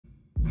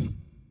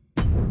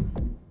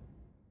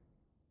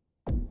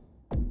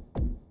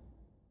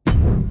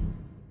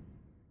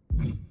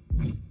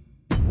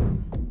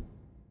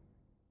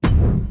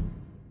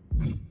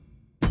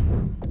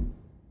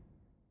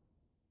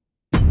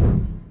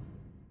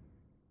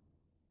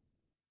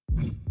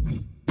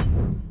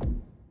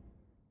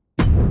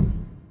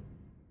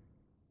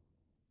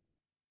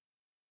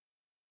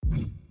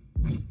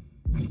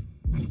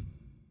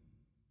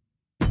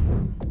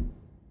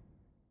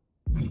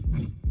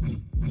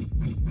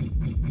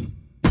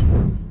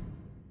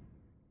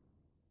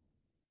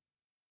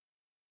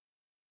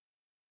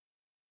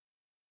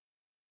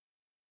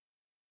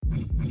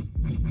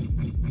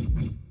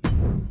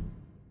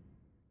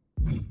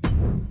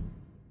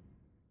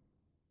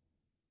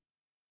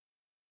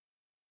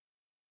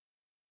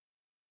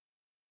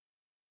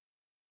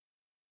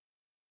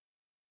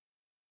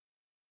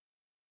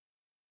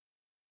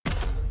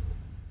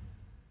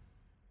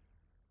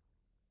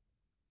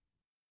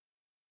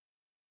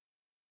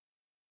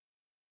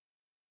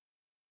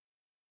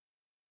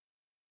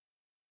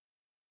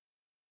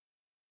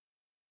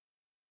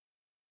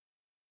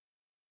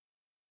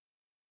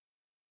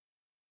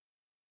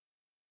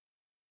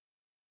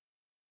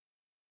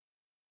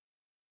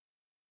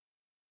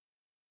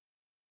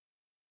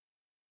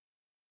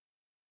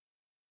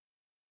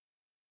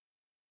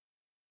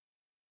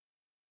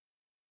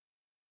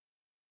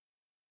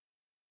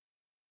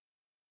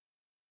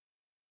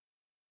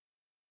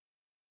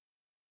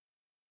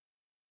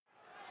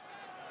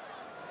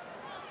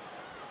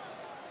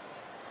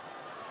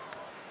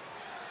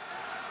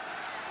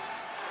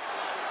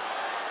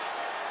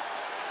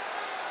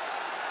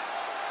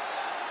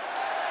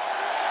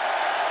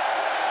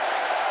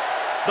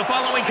The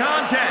following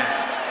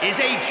contest is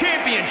a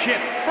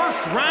championship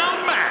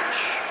first-round match.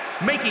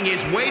 Making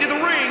his way to the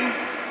ring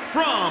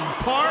from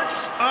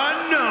parts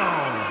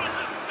unknown.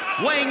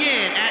 Weighing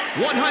in at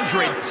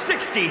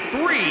 163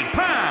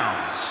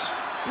 pounds,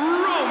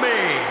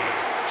 Romy.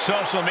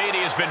 Social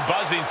media has been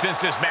buzzing since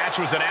this match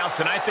was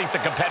announced, and I think the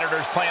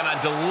competitors plan on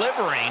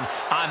delivering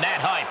on that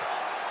hype.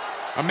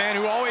 A man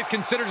who always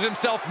considers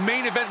himself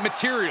main event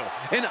material,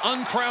 an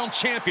uncrowned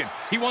champion.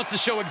 He wants to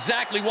show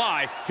exactly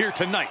why here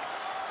tonight.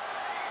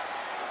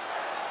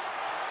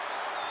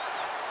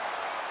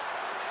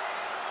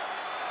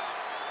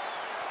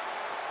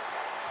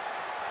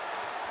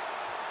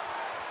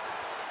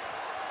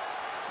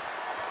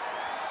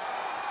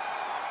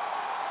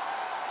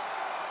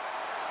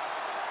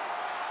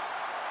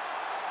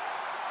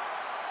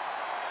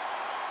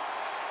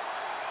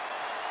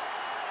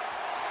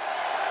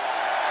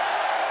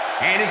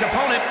 And his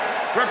opponent,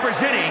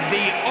 representing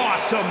the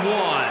Awesome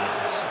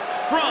Ones,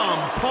 from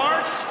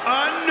parts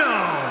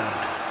unknown,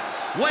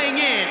 weighing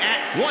in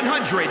at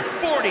 143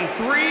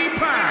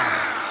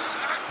 pounds,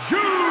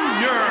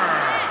 Junior.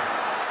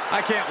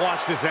 I can't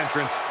watch this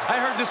entrance. I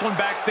heard this one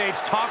backstage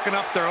talking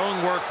up their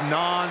own work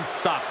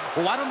non-stop.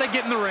 Well, why don't they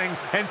get in the ring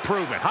and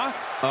prove it, huh?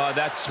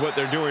 That's what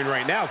they're doing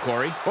right now,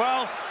 Corey.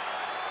 Well,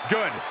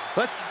 good.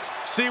 Let's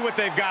see what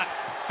they've got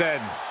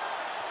then.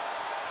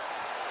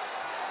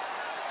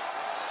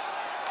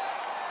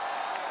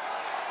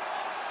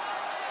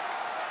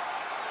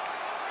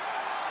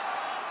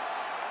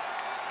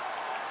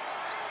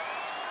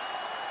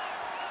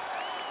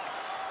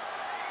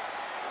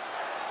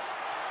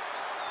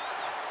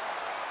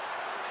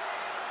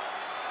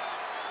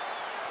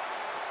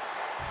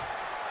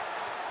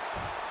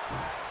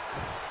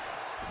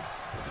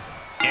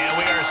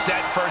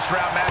 Set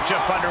first-round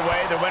matchup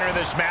underway. The winner of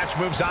this match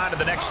moves on to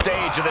the next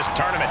stage of this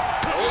tournament.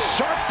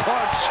 Sharp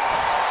punch.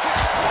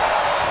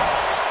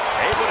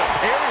 Able to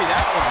parry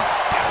that one.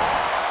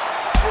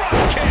 Drop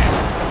kick.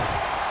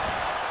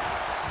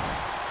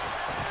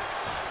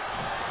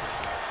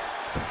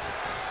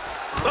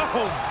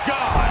 Oh,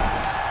 God.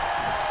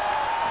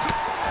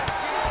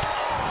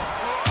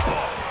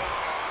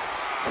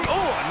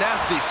 Oh, a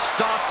nasty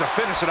stop to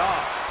finish it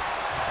off.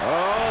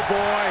 Oh,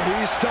 boy,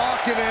 he's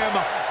stalking him,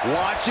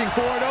 watching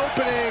for an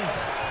opening.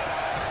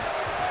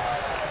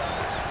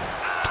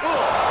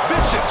 Oh,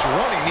 vicious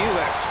running knee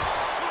lift.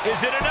 Is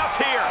it enough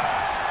here?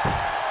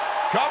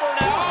 Cover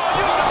now. Oh,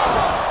 use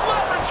arms,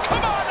 leverage.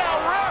 Come on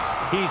now, ref.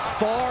 He's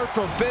far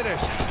from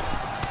finished.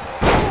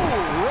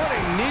 Ooh,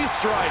 running knee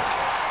strike.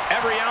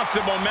 Every ounce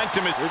of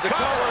momentum is... There's a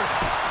cover.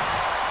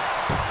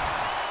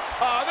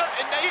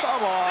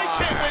 Come on. They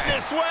can't win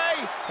this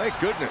way. Thank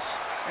goodness.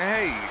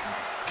 Hey,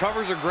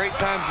 covers are great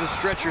times to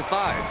stretch your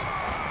thighs.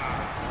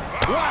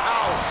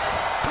 Wow!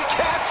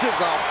 Catches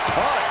a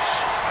punch.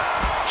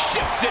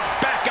 Shifts it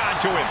back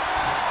onto him.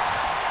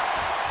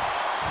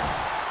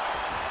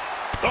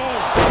 Oh,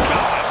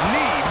 God!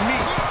 Knee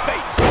meets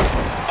face.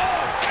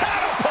 Oh,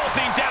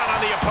 catapulting down on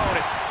the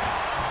opponent.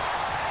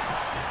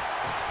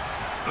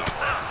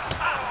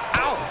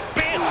 Ow!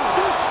 Bam!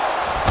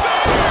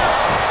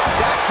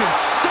 That can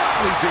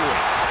certainly do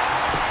it.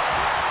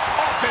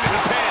 Off into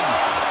the pin.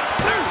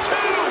 There's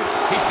two!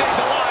 He stays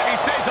alive, he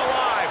stays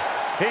alive.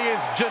 He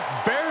is just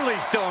barely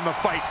still in the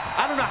fight.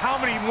 I don't know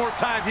how many more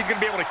times he's going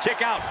to be able to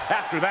kick out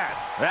after that.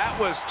 That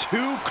was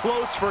too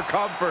close for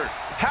comfort.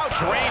 How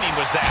draining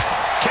was that?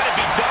 Can it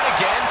be done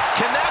again?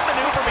 Can that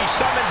maneuver be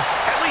summoned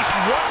at least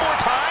one more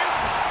time?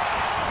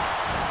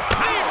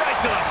 Knee right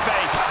to the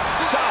face.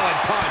 Solid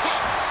punch.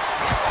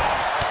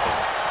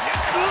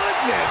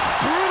 Goodness,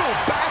 brutal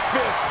back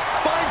fist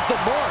finds the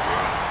mark.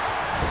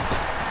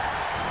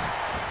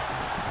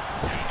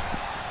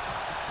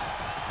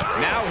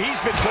 Now he's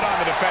been put on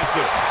the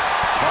defensive.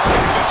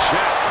 Targeting the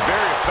chest,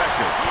 very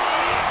effective.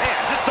 Man,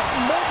 just a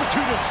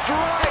multitude of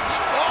strikes.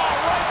 Oh,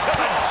 right to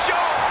the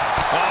jaw.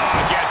 Oh,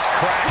 gets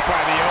cracked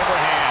by the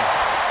overhand.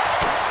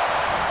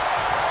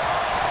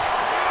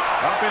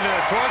 Up into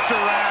the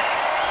torture rack.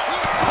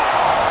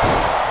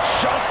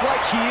 Shoves just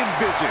like he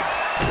envisioned.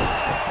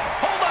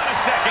 Hold on a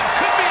second.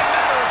 Could be a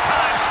matter of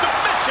time.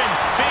 Submission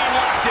being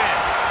locked in.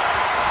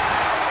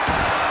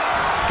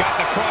 Got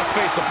the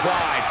crossface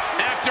applied.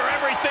 After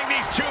everything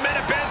these two men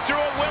have been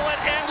through, will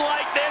it end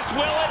like this?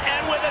 Will it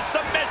end with a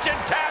submission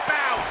tap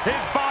out?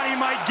 His body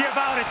might give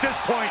out at this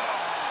point.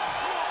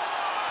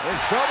 In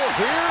trouble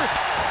here.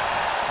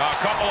 A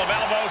couple of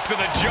elbows to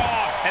the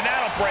jaw, and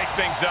that'll break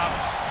things up.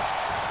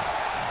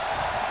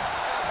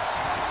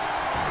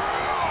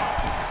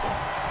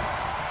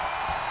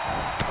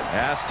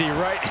 Nasty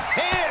right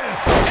hand.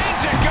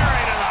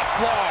 Enziguri to the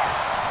floor.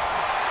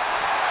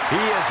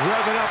 He is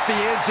revving up the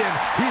engine.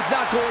 He's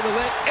not going to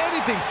let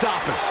anything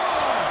stop him.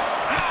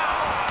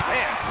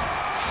 Man,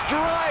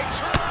 strikes.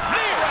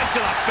 Knee right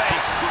to the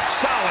face.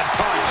 Solid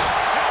punch.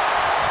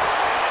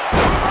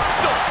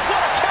 Reversal.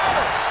 What a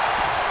counter.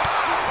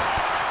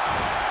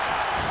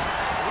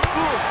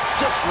 Ooh,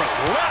 just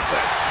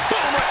relentless.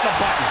 Boom, right in the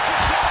button.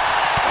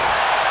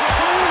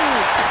 Ooh,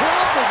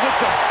 clobbered with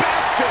the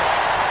back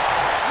fist.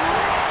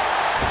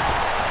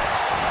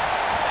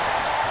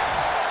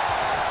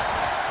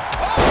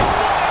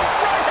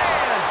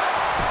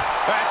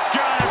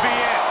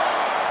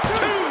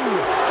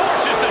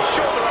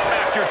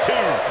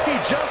 He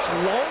just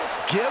won't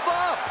give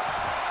up.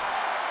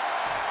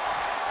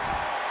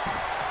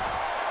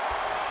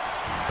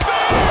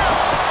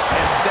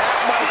 And that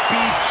might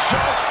be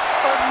just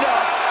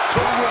enough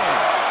to win.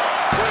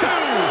 2.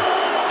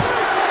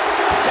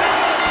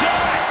 That'll do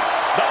it.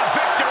 The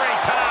victory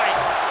tonight.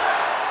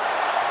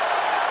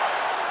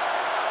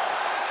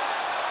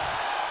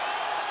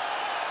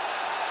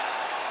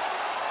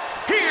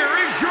 Here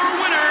is your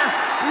winner,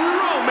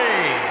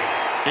 Romy.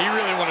 He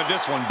really wanted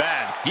this one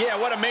bad. Yeah,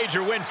 what a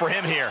major win for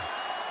him here.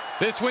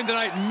 This win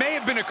tonight may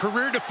have been a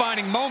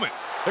career-defining moment.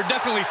 They're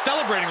definitely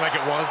celebrating like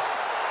it was.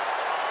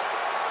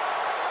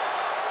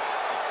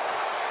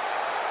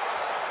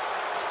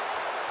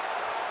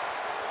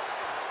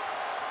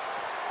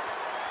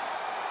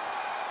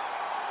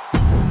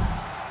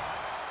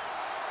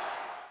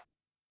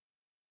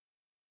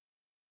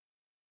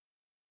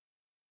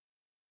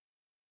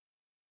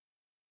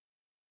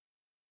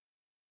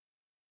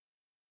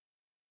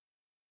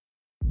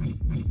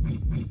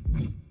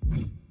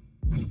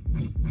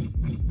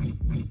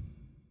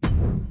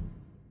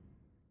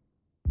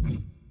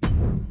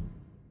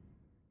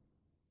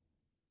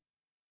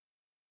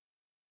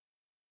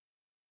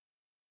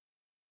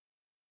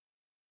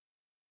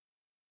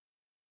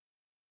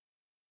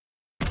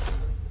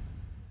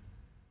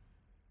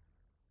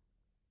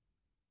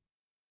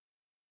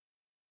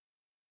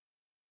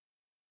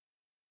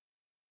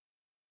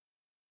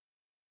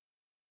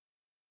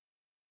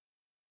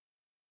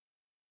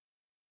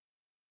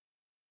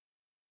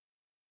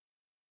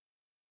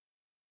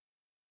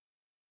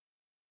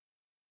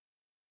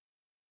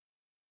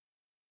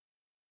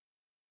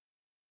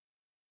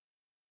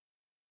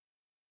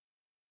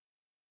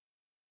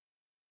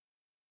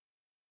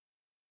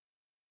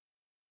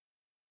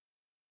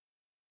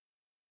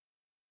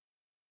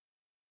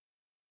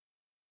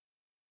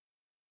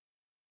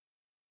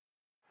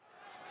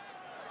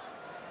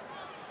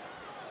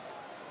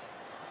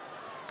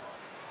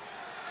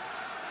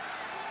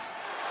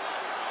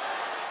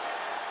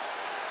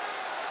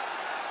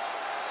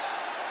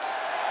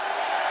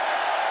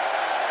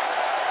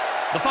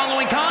 The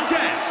following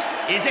contest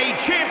is a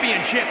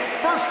championship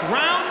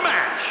first-round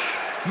match.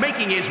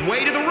 Making his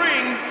way to the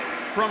ring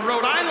from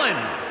Rhode Island,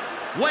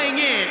 weighing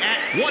in at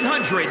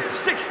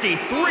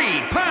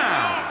 163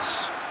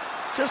 pounds.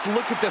 Just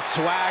look at the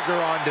swagger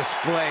on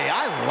display.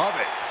 I love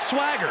it.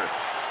 Swagger.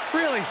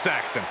 Really,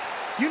 Saxton?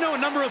 You know a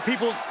number of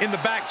people in the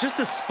back just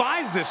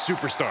despise this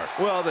superstar.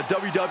 Well, the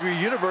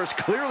WWE Universe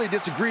clearly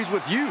disagrees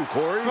with you,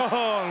 Corey.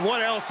 Oh, and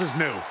what else is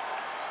new?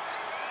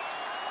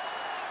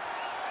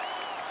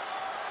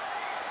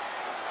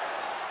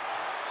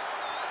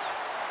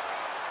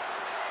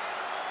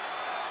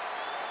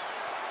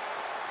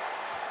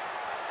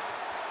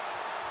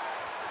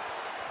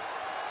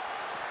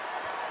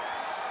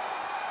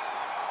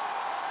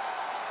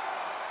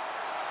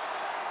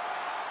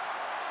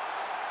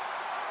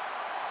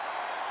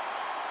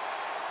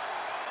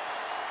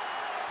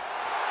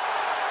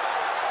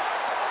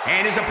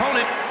 And his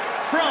opponent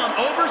from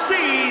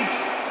overseas,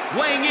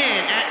 weighing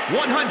in at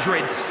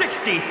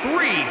 163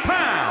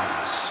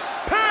 pounds,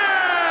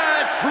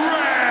 Patrick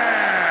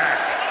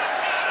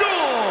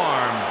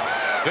Storm.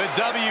 The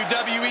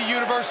WWE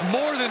Universe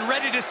more than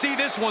ready to see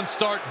this one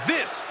start.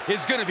 This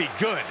is going to be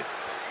good.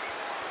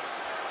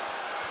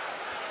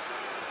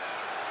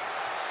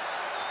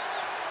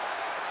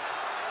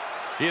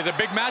 He has a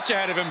big match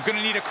ahead of him. Going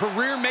to need a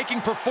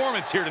career-making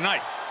performance here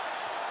tonight.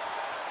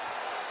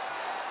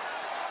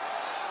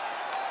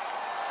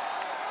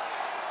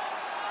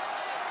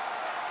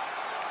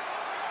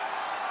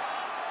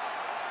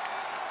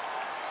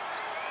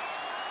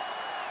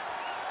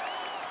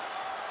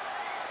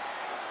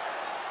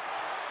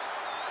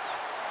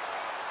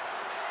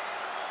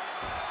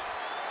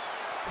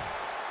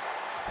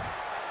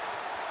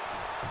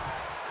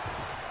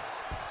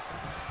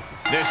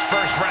 This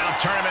first round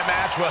tournament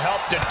match will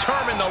help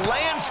determine the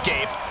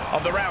landscape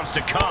of the rounds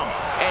to come.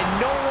 And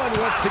no one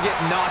wants to get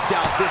knocked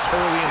out this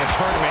early in the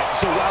tournament,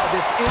 so while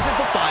this isn't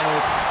the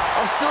finals,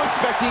 I'm still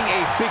expecting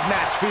a big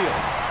match feel.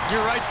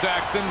 You're right,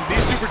 Saxton.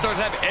 These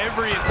superstars have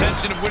every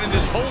intention of winning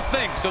this whole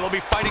thing, so they'll be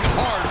fighting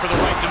hard for the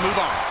right to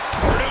move on.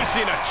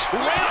 Producing a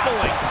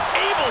trampling,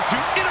 able to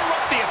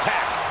interrupt the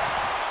attack.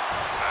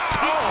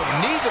 Oh,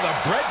 knee to the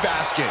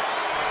breadbasket.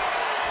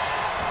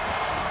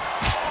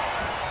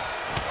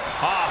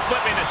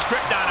 Flipping the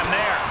script on him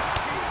there.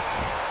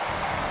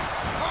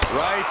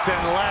 Rights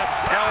and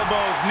lefts,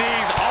 elbows,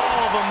 knees,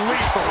 all of them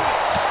lethal.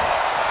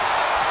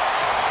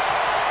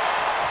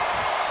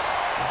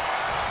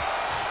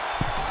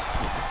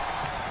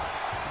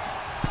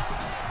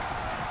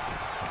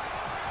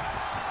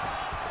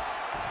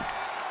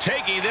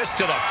 Taking this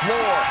to the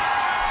floor.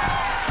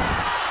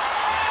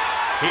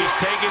 He's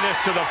taking this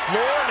to the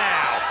floor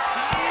now.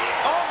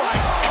 Oh, my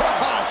gosh.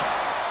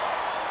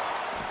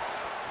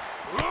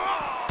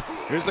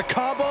 Here's a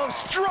combo of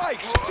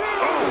strikes. Oh,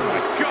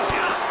 my God.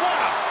 What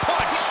a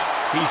punch.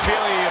 He's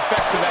feeling the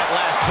effects of that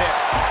last hit.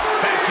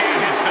 Backhand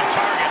hits the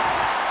target.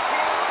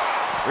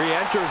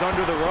 Re-enters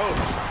under the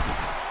ropes.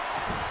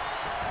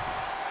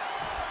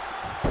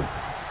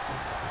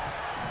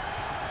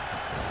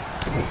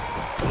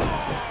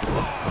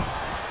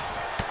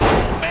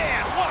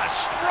 Man, what a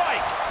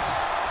strike.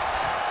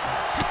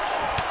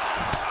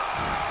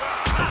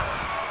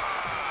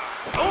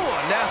 Oh, a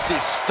nasty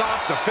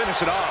stop to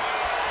finish it off.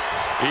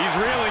 He's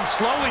reeling,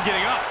 slowly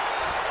getting up.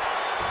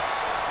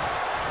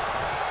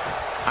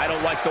 I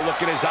don't like the look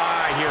in his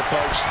eye here,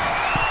 folks.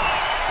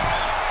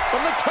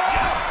 From the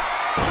top.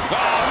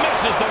 Oh,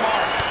 misses the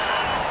mark.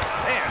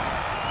 Man,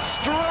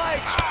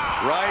 strikes.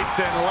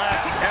 Rights and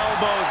lefts,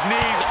 elbows,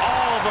 knees,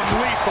 all of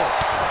them lethal.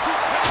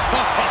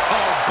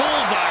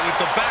 Bullseye with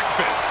the back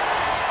fist.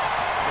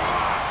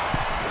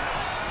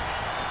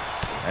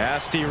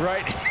 Nasty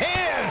right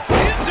hand.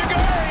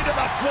 Enziguri to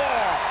the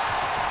floor.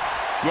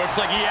 Looks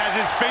like he has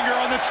his finger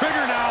on the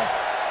trigger now.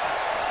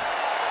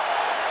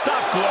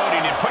 Stop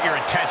gloating and put your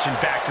attention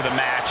back to the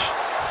match.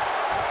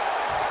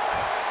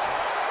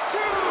 2,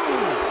 3.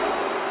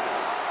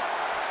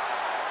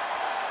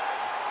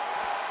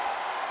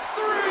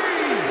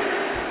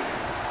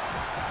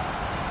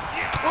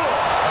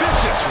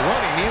 Vicious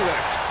running knee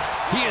lift.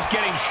 He is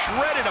getting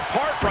shredded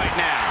apart right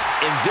now.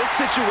 In this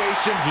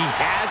situation, he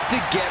has to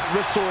get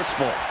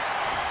resourceful.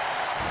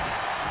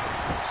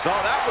 Saw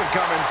that one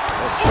coming.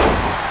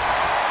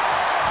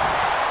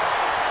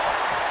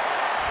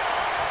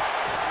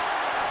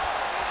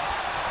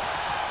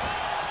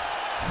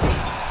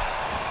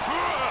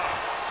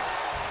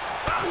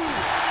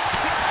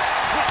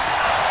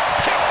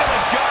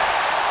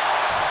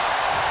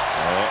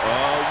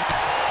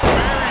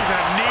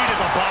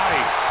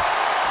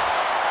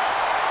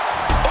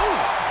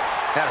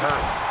 That hurt.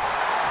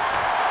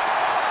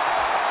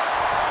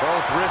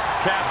 Both wrists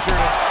captured.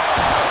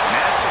 That's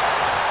nasty.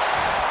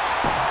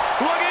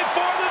 Looking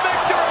for the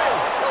victory.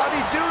 How'd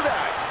he do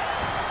that?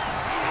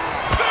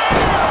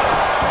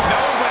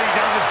 Nobody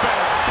does it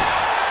better.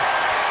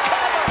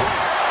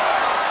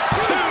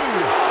 Two.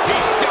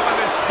 He's still in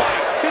this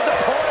fight. His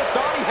opponent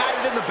thought he had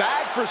it in the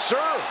bag for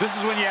sure. This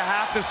is when you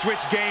have to switch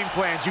game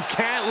plans. You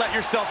can't let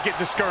yourself get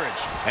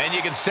discouraged. And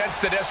you can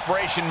sense the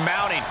desperation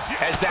mounting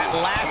as that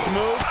last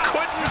move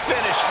couldn't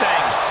finish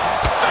things.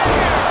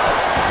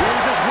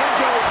 Here's his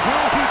window.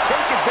 Will he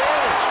take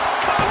advantage?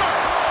 Cover!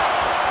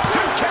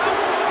 2 count.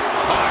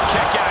 Oh,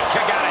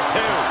 kick out at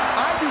 2.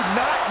 I do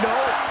not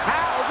know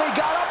how they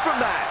got up from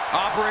that.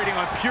 Operating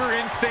on pure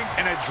instinct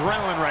and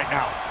adrenaline right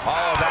now.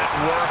 All that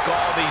work,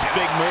 all these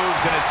big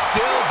moves, and it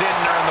still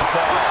didn't earn the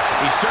fall.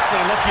 He's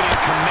certainly looking in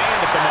command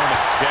at the moment.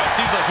 Yeah, it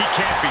seems like he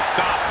can't be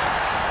stopped.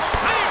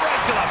 Knee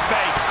right to the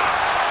face.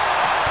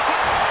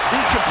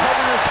 These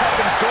competitors have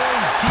been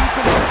going deep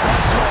into the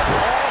arsenal of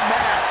all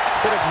mass,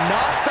 but have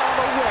not found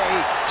a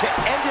way to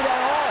end it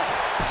at all.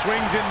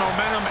 Swings in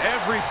momentum.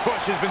 Every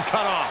push has been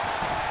cut off.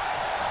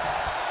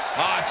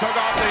 Took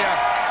off the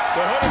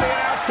hood of the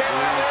announce table.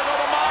 There go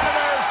the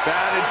monitors.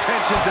 Bad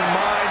intentions in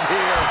mind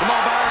here. Come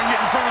on, Byron, get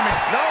in front of me.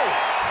 No.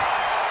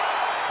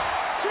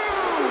 2,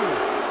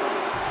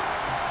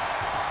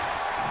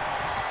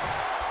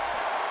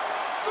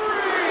 3,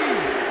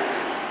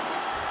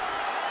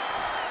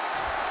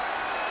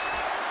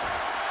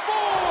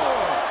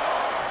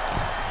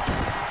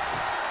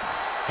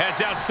 4.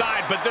 Heads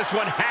outside, but this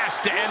one has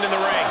to end in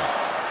the ring.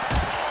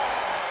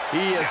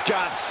 He has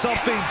got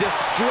something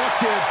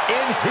destructive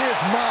in his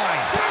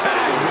mind.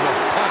 Tagged with a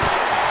punch.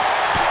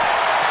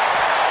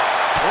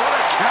 What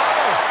a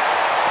counter.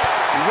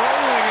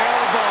 Rolling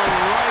elbow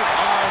right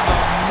on the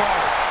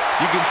mark.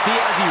 You can see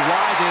as he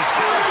rises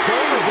how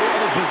vulnerable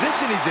of a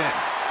position he's in.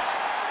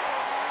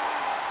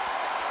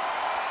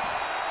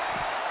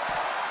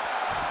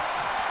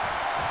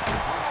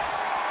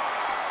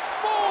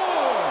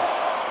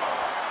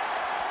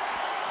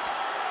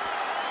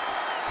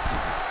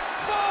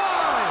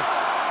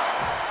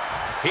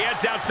 He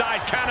heads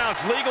outside.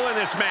 Countouts legal in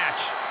this match.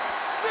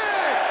 6.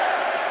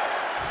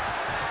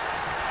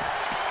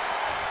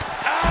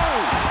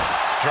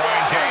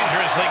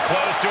 Dangerously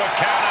close to a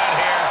count out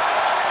here.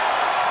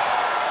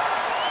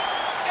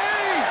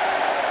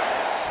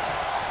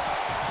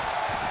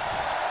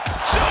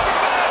 8.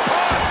 Superman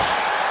punch.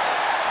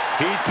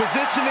 He's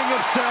positioning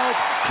himself,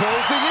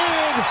 closing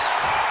in.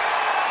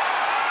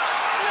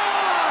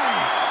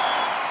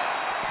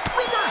 9.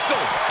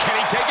 Reversal.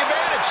 Can he take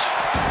advantage?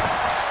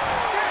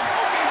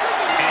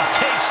 And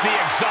takes the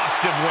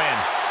exhaustive win.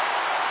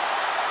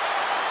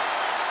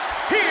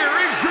 Here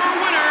is your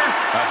winner.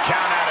 A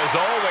count out is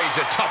always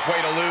a tough way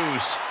to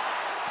lose.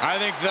 I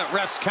think that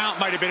ref's count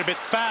might have been a bit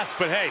fast,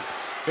 but hey,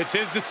 it's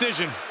his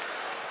decision.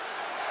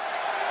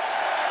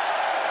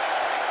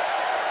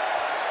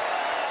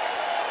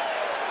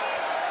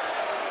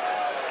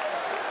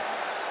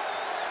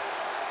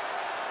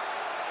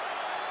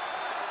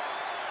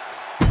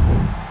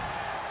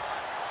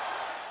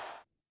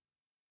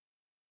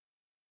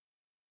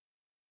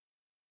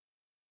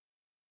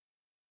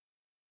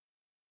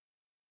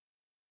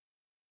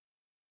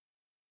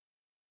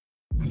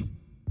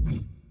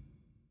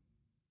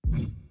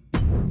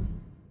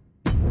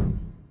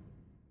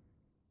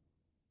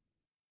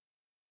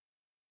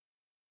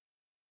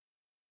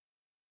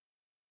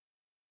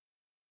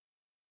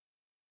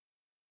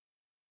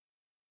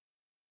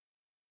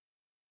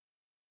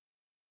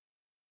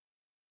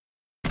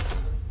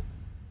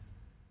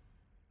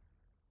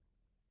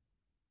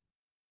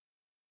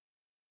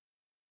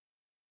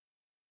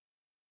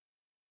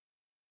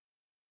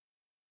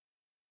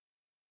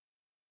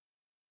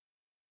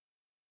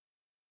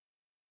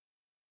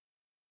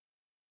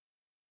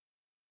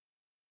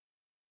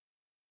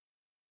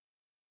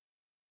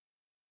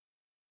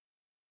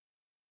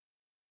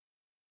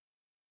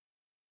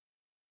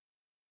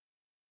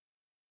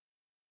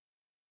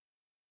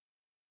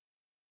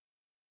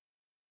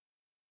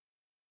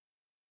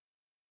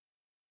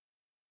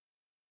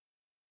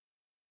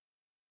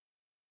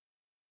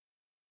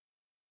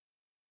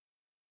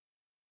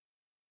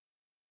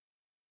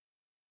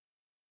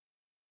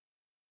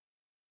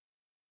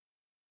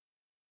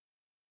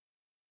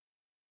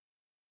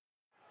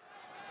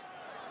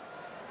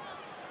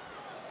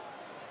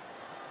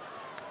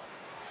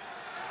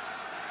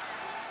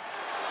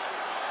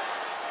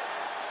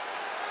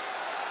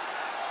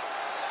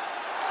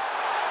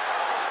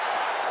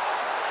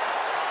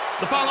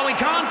 The following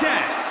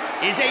contest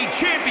is a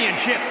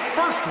championship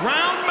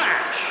first-round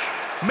match.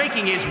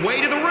 Making his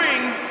way to the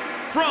ring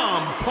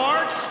from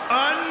parts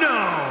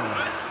unknown.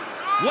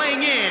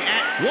 Weighing in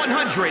at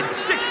 163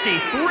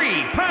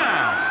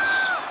 pounds,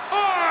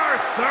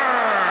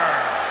 Arthur!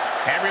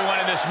 Everyone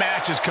in this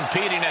match is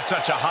competing at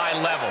such a high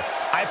level.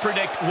 I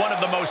predict one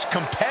of the most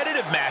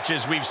competitive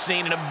matches we've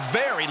seen in a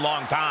very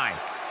long time.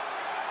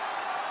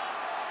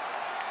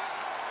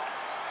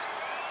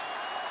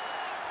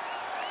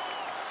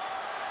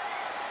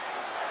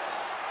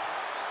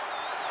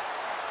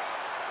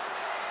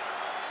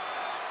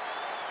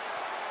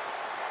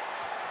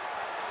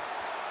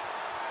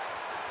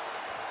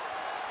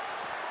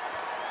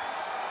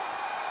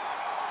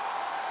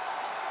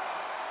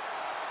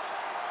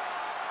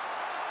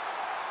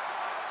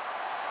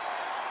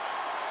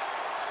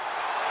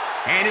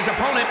 And his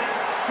opponent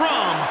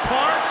from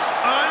parts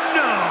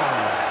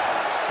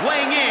unknown,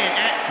 weighing in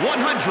at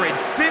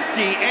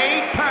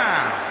 158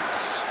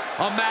 pounds.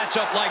 A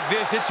matchup like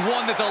this, it's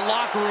one that the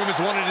locker room has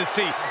wanted to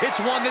see. It's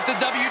one that the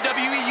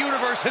WWE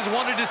Universe has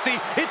wanted to see.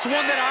 It's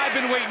one that I've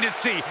been waiting to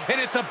see,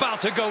 and it's about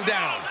to go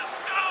down.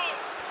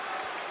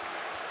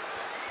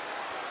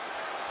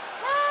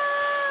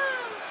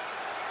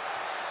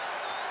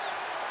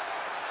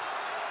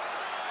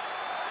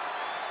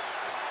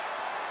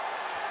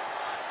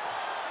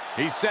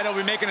 He said he'll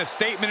be making a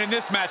statement in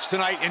this match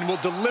tonight and will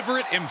deliver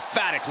it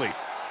emphatically.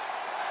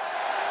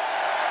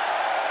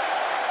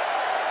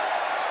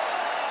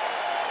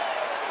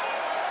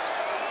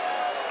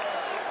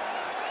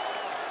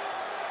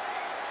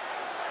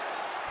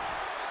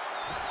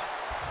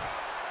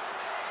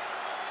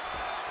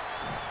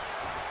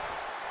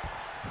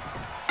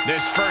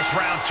 This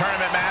first-round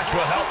tournament match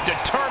will help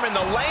determine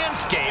the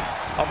landscape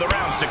of the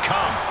rounds to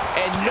come.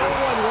 And no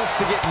one wants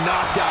to get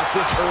knocked out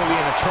this early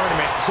in the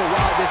tournament, so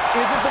while this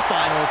isn't the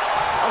finals,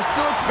 I'm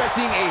still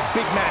expecting a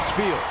big match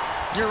feel.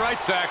 You're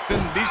right, Saxton.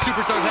 These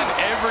superstars have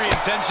every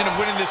intention of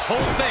winning this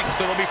whole thing,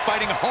 so they'll be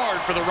fighting hard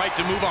for the right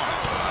to move on.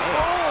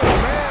 Oh,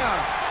 man.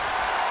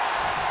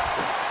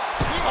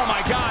 Oh,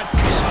 my God.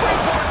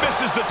 Springboard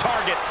misses the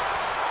target.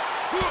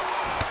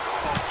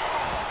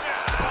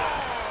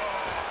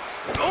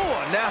 Oh,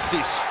 a nasty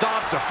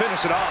stop to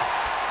finish it off.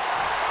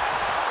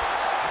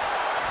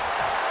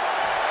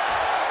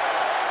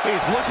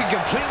 He's looking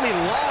completely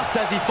lost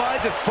as he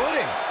finds his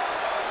footing.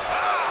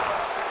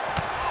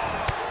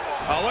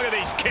 Oh, look at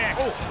these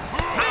kicks.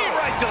 Knee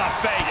right to the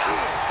face.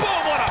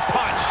 Boom, what a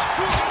punch.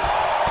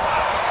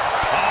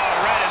 Oh,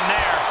 right in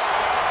there.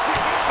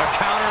 A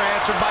counter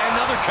answered by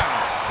another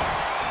counter.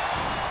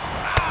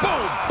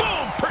 Boom,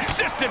 boom,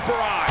 persistent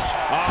barrage.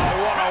 Oh,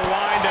 what a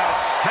windup.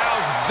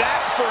 How's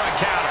that for a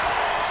counter?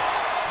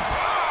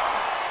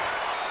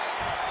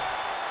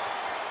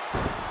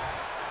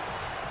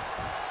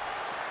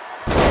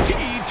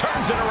 He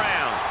turns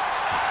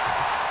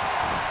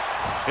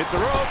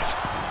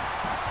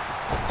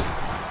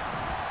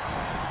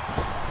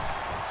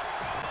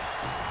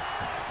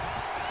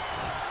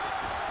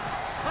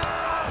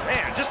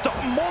Man, just a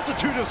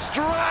multitude of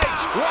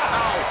strikes.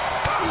 Wow.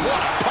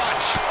 What a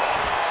punch.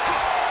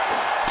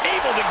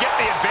 Able to get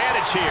the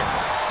advantage here.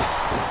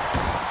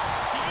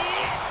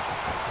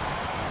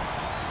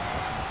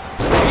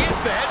 He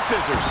hits the head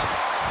scissors.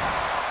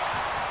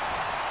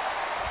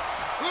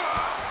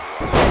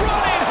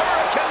 Running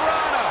Hurricane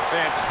Rana.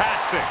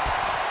 Fantastic.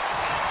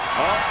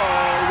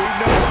 Uh-oh, we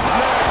know what's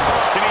next.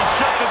 Can he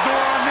shut the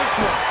door on this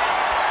one?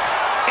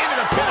 Into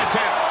the pin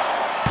attempt.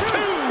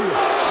 Two.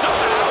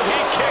 Somehow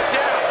he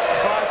kicked out.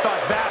 Oh, I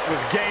thought that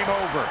was game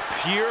over.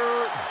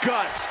 Pure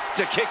guts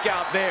to kick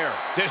out there.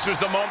 This was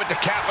the moment to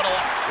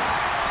capitalize.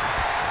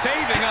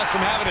 Saving us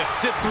from having to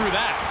sit through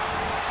that.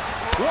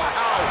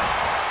 Wow.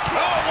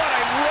 Oh, what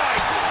a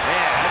right.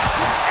 Man, that's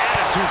some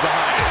attitude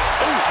behind it.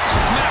 Ooh,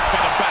 smacked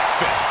by the back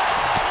fist.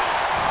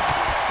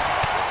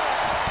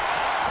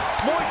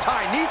 Muay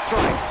Thai knee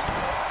strikes.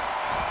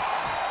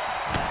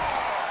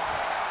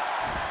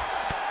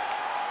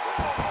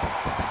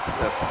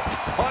 Just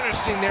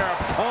punishing their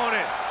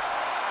opponent.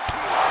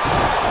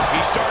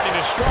 He's starting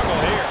to struggle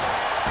here.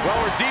 Well,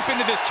 we're deep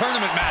into this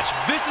tournament match.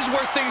 This is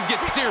where things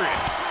get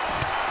serious.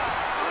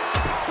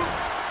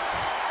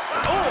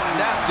 Oh, a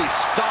nasty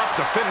stop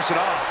to finish it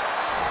off.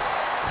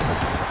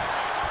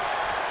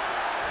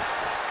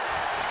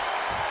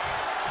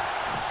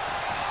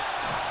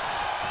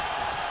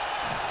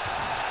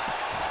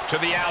 To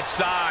the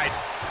outside.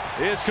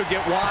 This could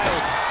get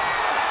wild.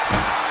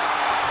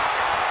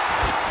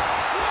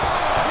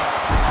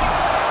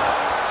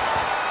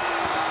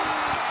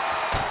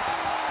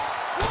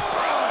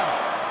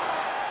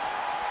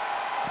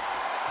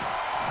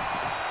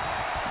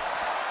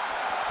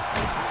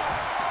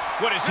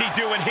 What is he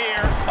doing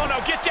here? Oh,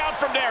 no, get down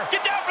from there.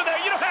 Get down from there.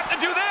 You don't have to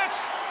do this.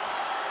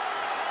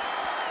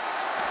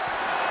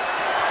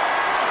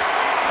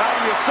 How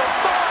do you so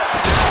far?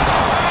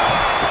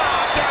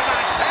 Down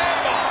the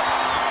table.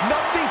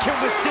 Nothing can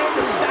withstand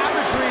the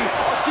savagery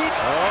of the...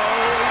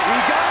 Oh, he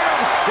got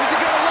him. Is he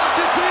going to lock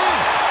this in?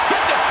 He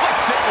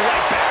deflects it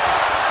right back.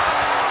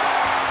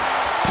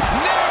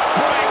 Neck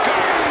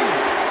breaker.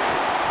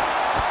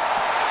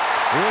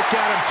 Look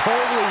at him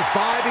totally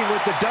vibing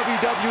with the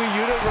WWE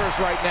Universe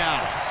right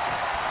now.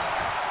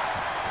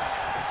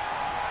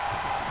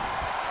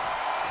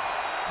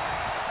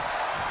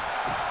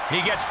 He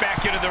gets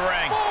back into the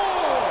ring.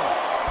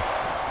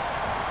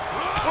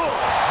 Oh,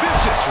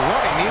 vicious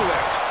running knee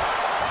lift.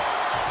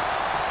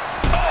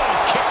 Oh,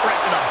 kick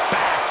right to the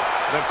back.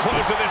 The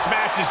close of this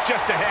match is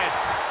just ahead.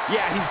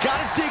 Yeah, he's got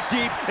to dig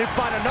deep and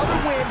find another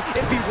win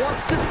if he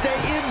wants to stay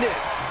in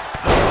this.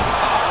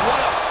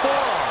 What a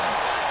forearm.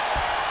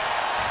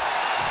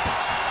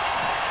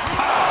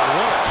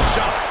 What a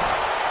shot.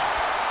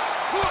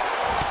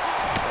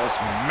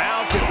 Just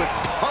mounted with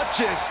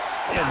punches.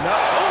 And a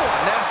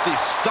nasty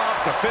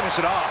stop to finish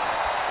it off.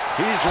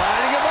 He's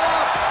lining him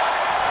up.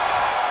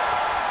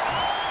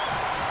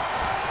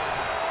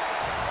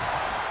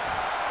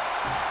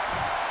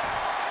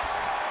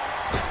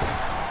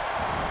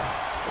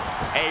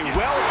 A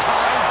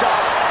well-timed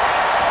dive.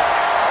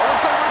 Oh,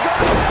 looks like we're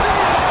going to see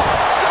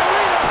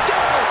Salida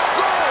Del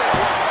Sol.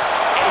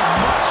 A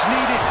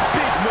much-needed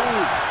big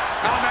move.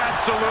 I'm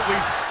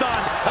absolutely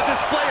stunned. A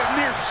display of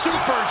near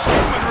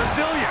superhuman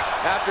resilience.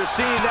 After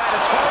seeing that,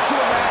 it's hard to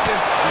imagine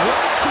what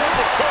it's going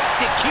to take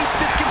to keep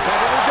this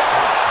competitor down.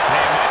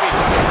 Man, maybe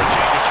it's time for a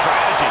change of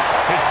strategy.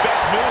 His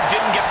best move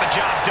didn't get the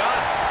job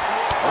done.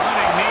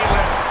 Running knee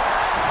lift.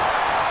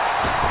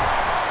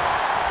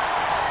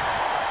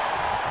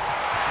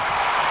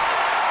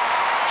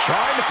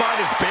 Trying to find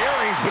his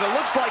bearings, but it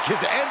looks like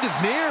his end is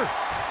near.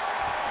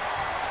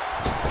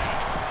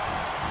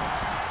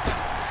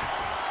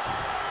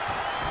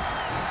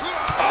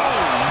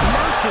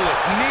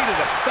 Merciless knee to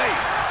the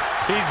face.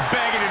 He's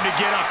begging him to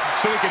get up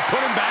so he can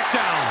put him back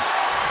down.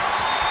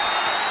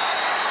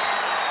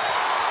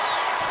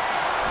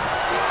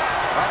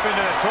 Up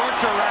into the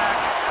torture rack.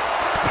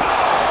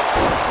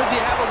 Does he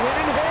have a win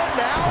in hand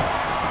now?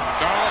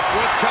 Oh,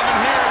 what's coming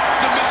here?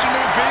 Submission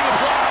move being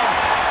applied.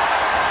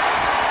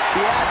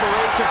 The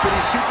admiration for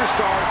these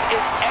superstars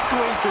is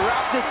echoing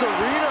throughout this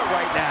arena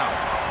right now.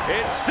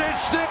 It's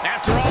cinched it.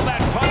 After all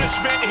that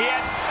punishment, he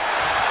had...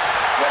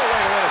 What a way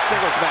to win a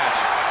singles match.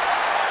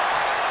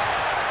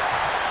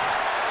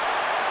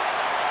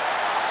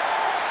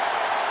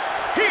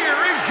 Here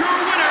is your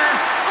winner,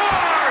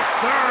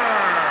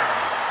 Arthur!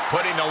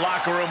 putting the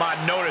locker room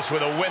on notice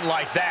with a win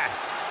like that.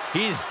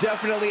 He's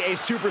definitely a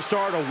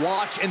superstar to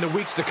watch in the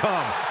weeks to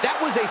come. That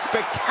was a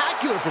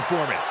spectacular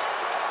performance.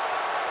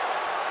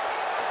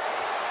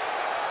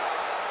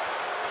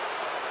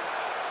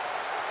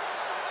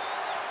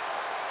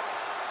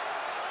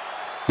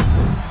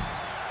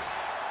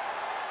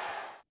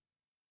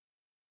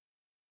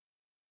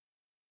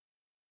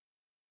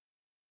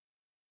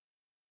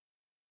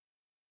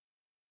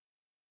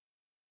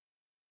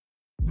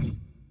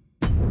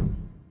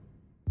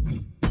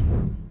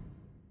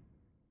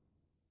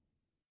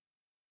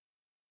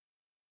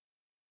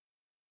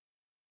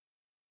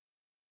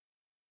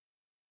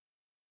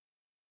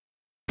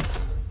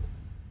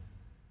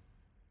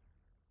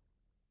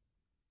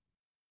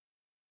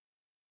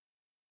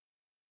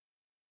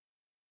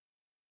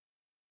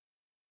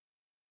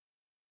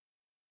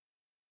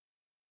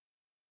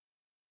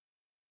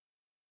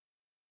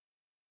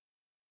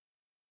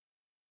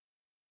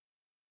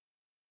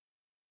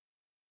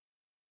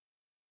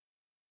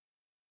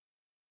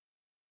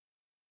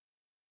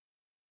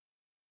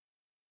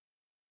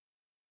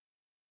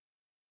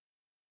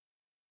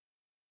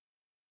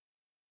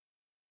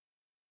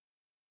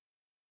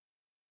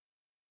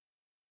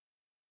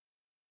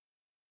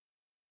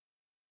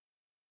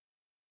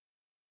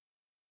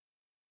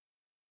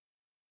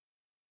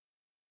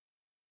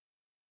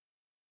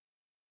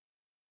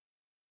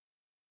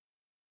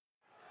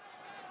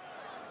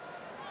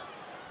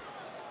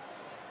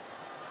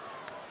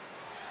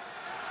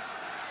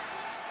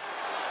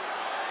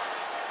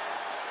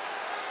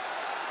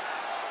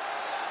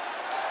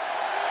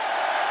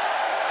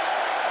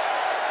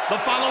 The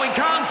following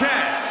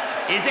contest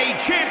is a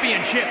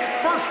championship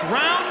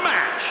first-round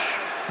match.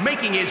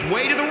 Making his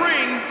way to the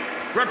ring,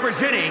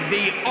 representing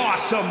the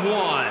Awesome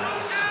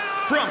Ones.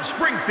 From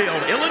Springfield,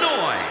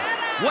 Illinois,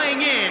 weighing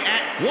in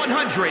at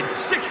 163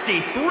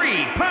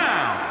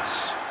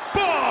 pounds,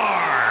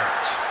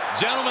 Bart!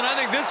 Gentlemen, I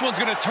think this one's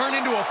going to turn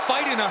into a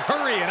fight in a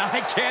hurry, and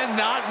I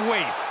cannot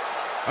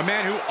wait. A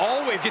man who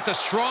always gets a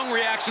strong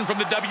reaction from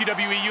the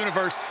WWE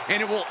Universe,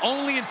 and it will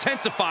only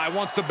intensify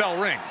once the bell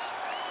rings.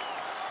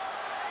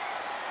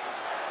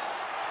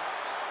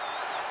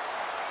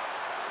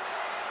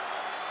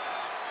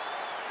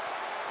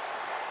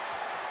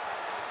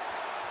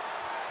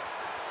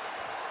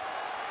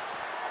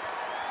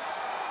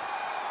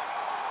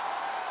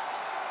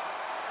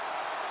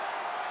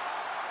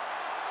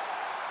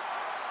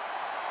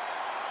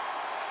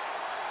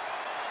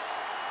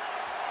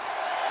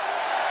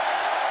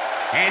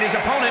 And his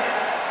opponent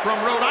from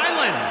Rhode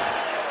Island,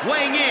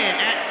 weighing in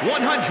at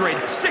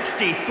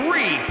 163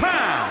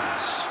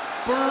 pounds,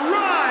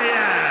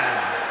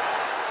 Brian!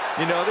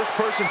 You know, this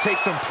person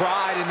takes some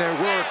pride in their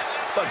work,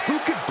 but who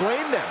could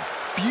blame them?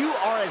 Few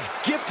are as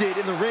gifted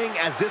in the ring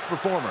as this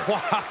performer.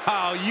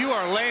 Wow, you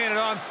are laying it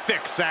on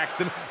thick,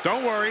 Saxton.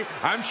 Don't worry,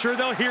 I'm sure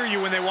they'll hear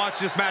you when they watch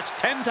this match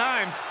 10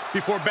 times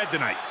before bed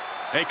tonight.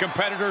 A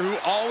competitor who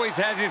always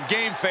has his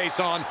game face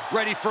on,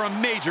 ready for a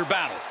major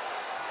battle.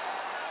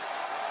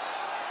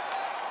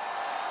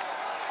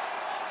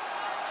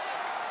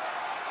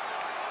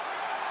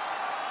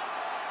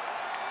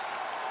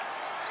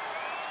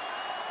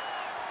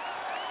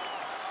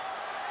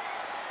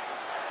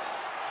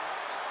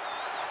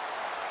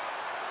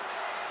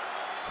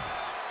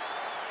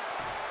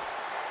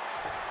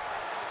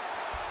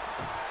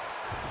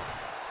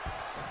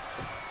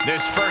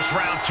 This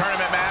first-round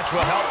tournament match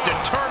will help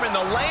determine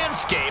the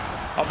landscape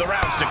of the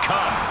rounds to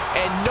come.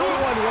 And no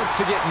one wants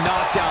to get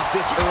knocked out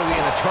this early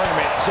in the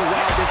tournament, so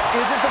while this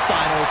isn't the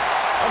finals,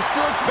 I'm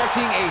still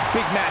expecting a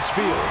big match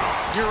feel.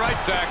 You're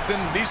right, Saxton.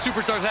 These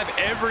superstars have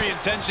every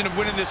intention of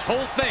winning this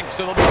whole thing,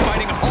 so they'll be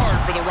fighting hard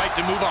for the right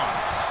to move on.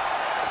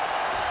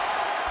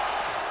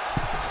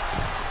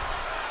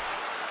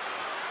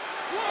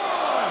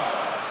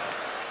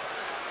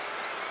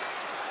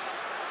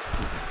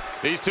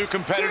 These two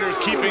competitors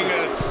keeping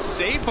a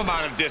safe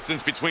amount of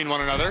distance between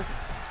one another.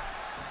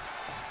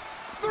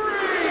 3,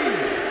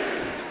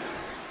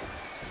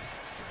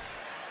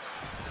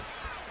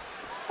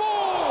 4.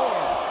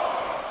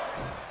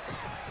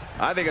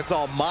 I think it's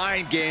all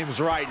mind games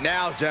right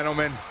now,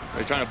 gentlemen.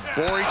 They're trying to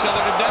bore each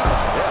other to death?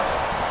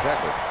 Yeah,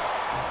 exactly.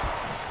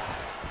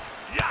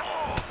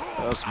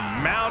 Just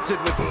mounted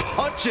with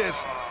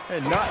punches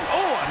and not,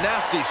 oh, a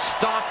nasty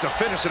stop to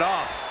finish it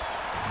off.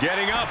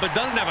 Getting up, but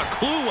doesn't have a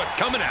clue what's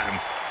coming at him.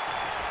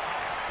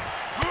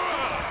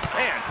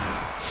 And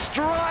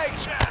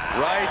strikes.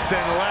 Rights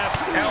and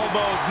lefts,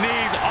 elbows,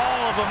 knees,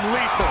 all of them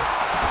lethal.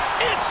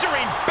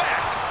 Answering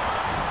back.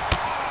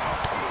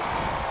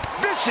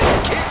 Vicious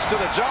kicks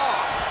to the jaw.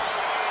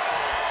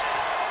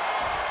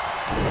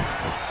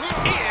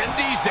 And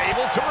he's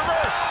able to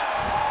reverse.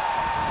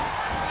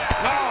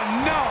 Oh,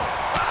 no!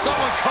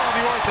 Someone call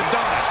the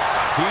orthodontist.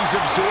 He's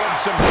absorbed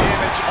some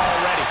damage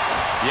already.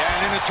 Yeah,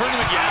 and in the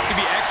tournament, you have to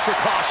be extra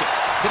cautious.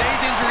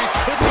 Today's injuries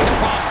could lead to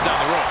problems down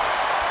the road.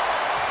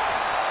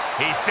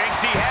 He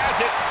thinks he has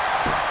it.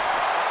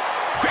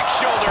 Quick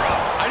shoulder up.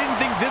 I didn't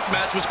think this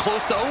match was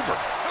close to over.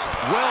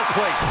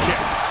 Well-placed kick.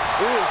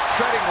 Ooh,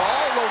 treading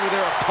all over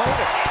their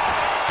opponent.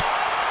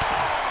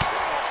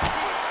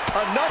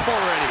 Enough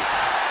already.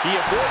 He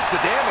avoids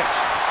the damage.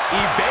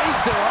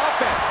 Evades their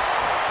offense.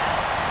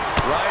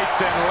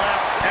 Rights and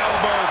lefts,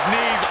 elbows,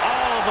 knees,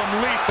 all of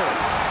them lethal.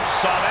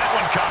 Saw that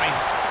one coming.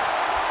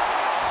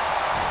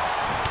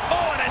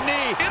 Oh, and a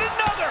knee. And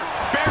another.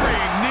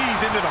 Burying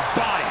knees into the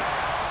body.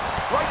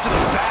 Right to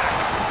the back.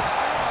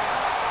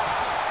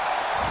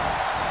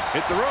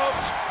 Hit the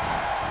ropes.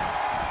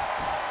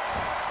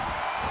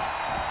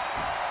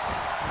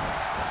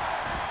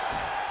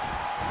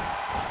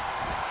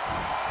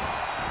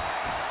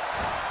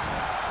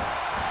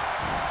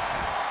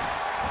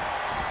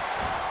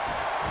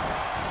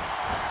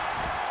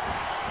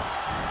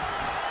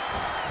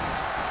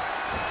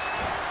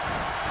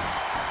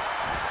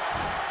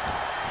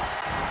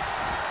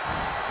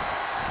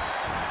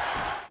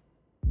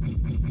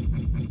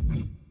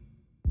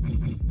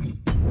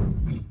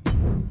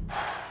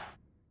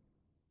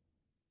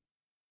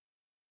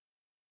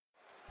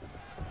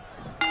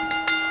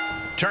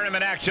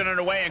 Tournament action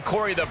underway, and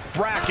Corey, the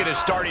bracket is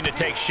starting to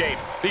take shape.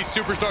 These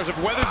superstars have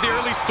weathered the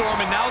early storm,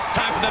 and now it's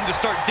time for them to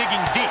start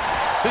digging deep.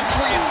 This is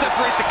where you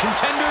separate the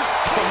contenders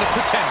from the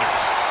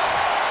pretenders.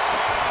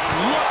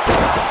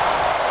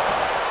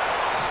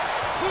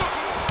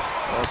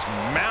 Just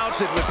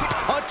mounted with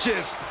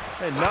punches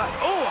and not,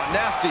 oh, a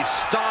nasty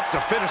stop to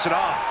finish it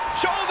off.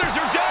 Shoulders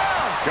are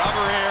down.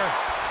 Cover here.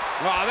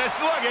 Oh,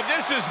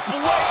 this is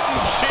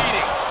blatant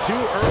cheating.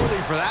 Too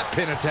early for that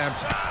pin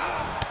attempt.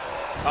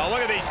 Oh,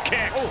 look at these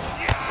kicks.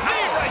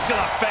 Knee right to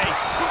the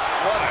face.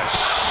 What a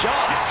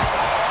shot.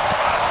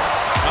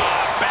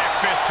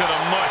 Back fist to the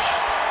mush.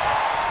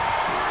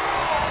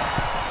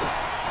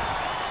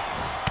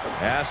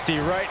 Nasty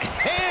right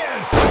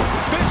hand.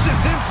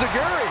 Vicious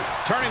enziguri.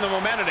 Turning the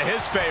momentum to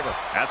his favor.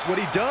 That's what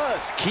he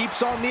does.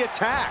 Keeps on the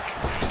attack.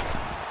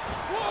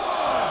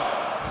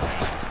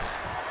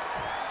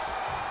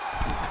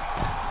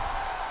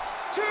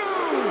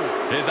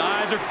 His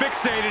eyes are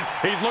fixated.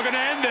 He's looking to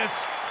end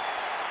this.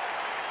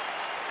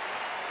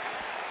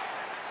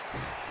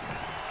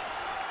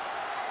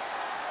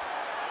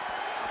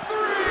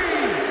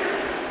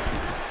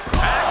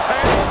 Axe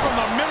handle from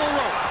the middle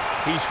rope.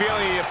 He's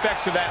feeling the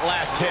effects of that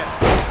last hit.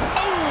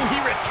 Oh,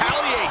 he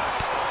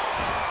retaliates.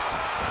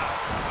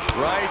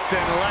 Rights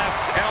and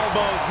lefts,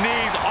 elbows,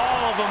 knees,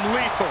 all of them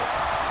lethal.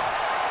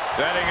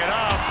 Setting it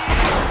up.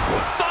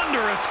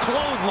 Thunderous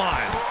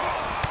clothesline.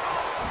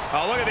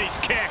 Oh, look at these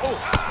kicks.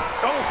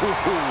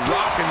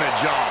 Rocking the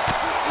jaw.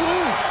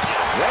 Oof.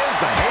 Lands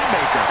the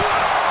haymaker.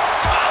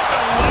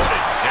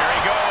 Loaded. There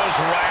he goes,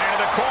 right into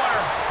the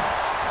corner.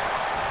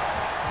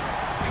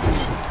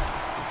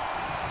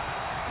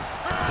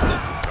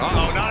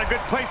 Uh-oh, not a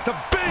good place to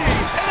be.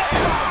 And it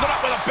follows it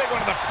up with a big one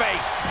to the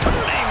face.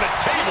 Turning the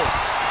tables.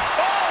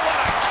 Oh,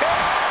 what a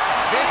kick.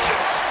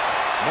 Vicious.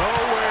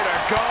 Nowhere to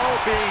go,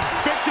 being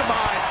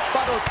victimized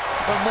by the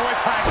Muay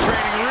Thai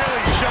training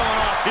really showing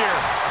off here.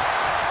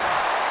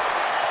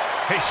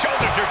 His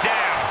shoulders are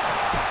down.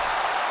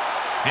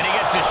 And he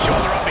gets his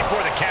shoulder up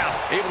before the count.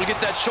 Able to get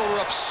that shoulder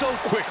up so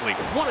quickly.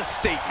 What a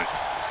statement.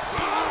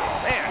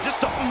 Man, just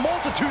a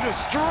multitude of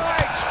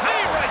strikes.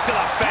 Knee right to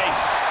the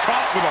face.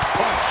 Caught with a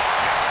punch.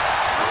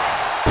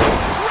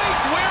 Great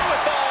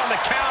wherewithal on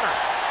the counter.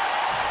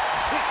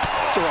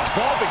 Just a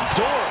revolving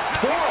door of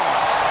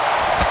forearms.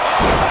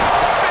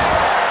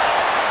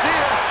 See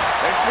ya.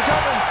 Thanks for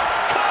coming.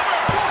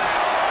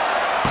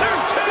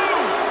 There's two.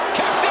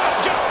 Kicks out,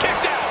 just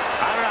kicked out.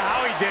 I don't know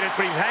how he did it,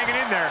 but he's hanging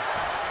in there.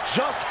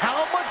 Just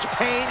how much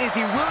pain is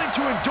he willing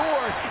to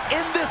endure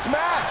in this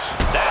match?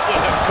 That was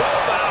a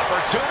golden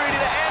opportunity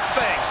to end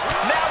things.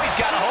 Now he's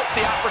got to hope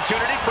the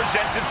opportunity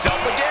presents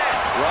itself again.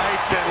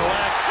 Rights and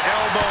lefts,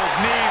 elbows,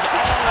 knees,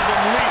 all of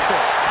them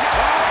lethal.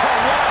 Oh,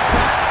 what a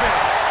back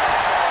fist.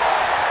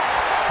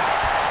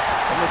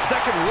 From the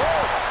second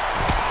rope.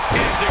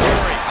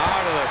 Enziguri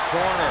Out of the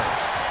corner.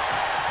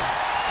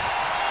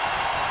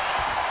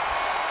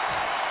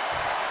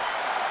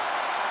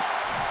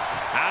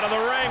 out of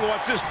the ring.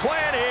 What's his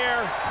plan here?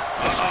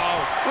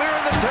 Uh-oh.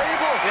 Clearing the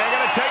table. They're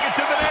going to take it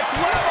to the next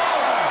level.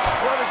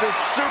 What is this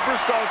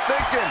superstar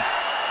thinking?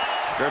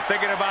 They're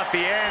thinking about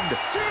the end,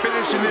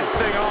 finishing this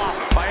thing off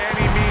by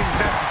any means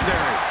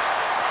necessary.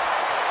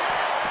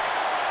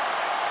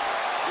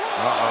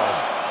 Uh-oh.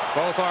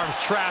 Both arms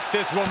trapped.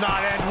 This will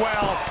not end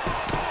well.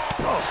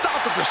 Oh,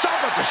 stop after stop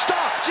after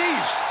stop.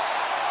 Jeez.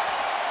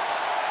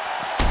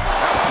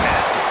 That was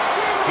nasty.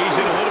 He's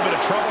in a little bit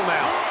of trouble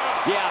now.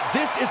 Yeah,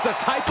 this is the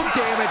type of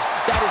damage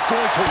that is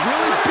going to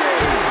really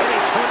big in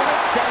a tournament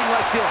setting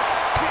like this.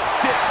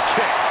 Stiff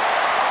kick.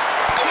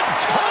 Good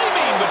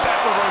timing with that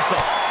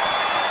reversal.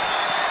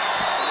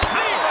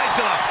 Knee right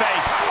to the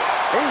face.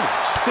 Ooh,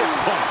 stiff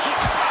punch.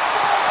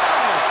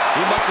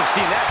 He must have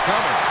seen that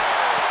coming.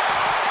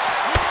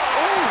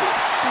 Ooh,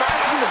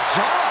 smashing the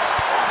jaw.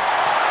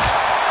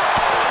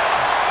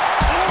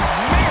 Oh,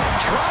 man,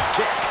 drop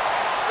kick.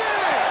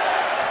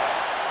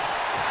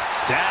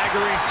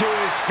 Staggering to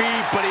his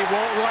feet, but he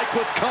won't like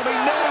what's coming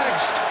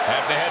next.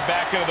 Have to head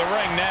back into the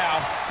ring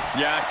now.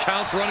 Yeah,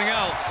 count's running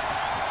out.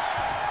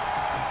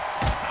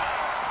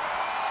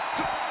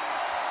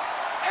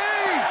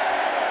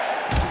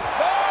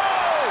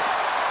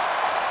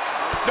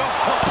 No,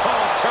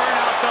 turn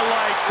out the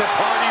lights. The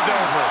party's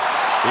over.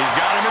 He's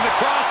got him in the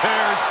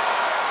crosshairs.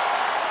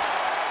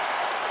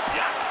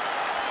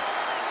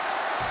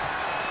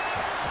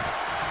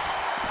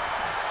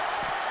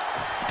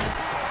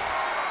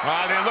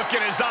 Then look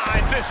in his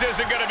eyes. This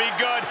isn't going to be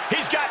good.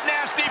 He's got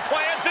nasty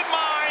plans in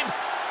mind.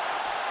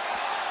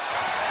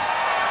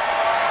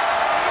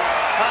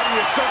 How do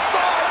you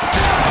survive?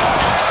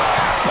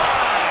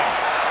 Bang!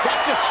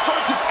 That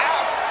destructive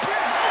out.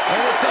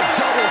 And it's a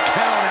double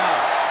count out.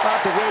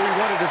 Not the way we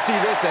wanted to see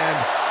this end.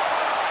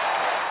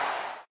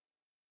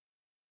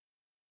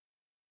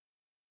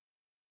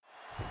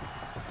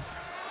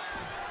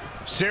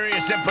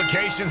 Serious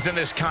implications in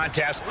this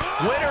contest.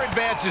 Winner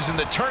advances in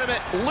the tournament.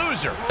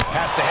 Loser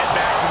has to head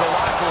back to the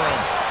locker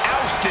room.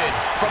 Ousted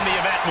from the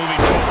event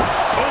moving forward.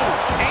 Oh,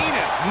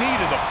 heinous knee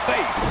to the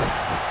face.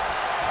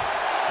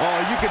 Oh,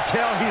 you can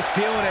tell he's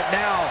feeling it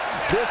now.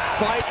 This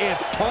fight is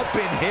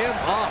pumping him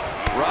up.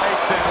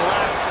 Rights and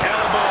lefts,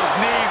 elbows,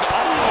 knees,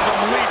 all of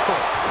them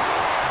lethal.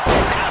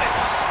 Out and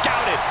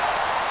scouted.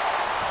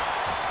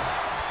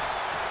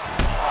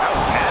 That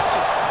was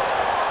nasty.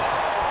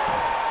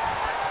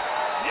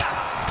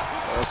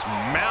 Just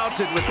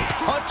mounted with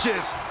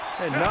punches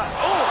and not.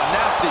 Oh, a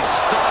nasty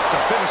stop to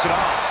finish it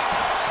off.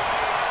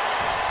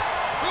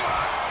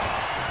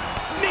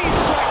 Knee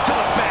strike to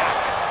the back.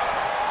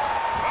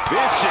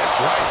 Vicious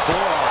right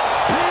forearm.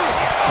 Big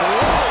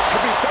blow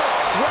can be felt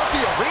throughout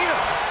the arena.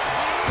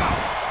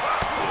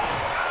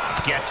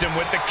 Gets him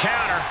with the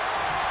counter.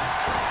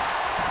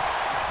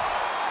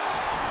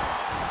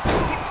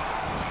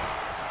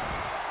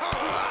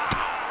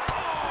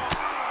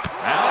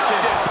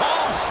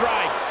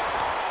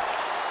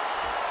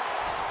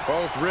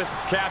 Both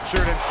wrists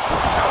captured, and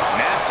that was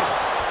nasty.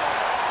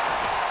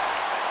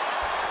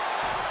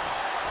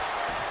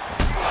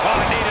 Oh,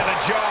 knee to the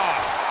jaw.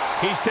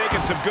 He's taking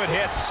some good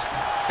hits.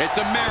 It's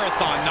a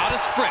marathon, not a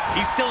sprint.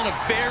 He's still in a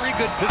very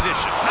good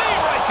position. Knee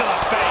right to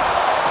the face.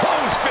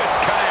 Closed fist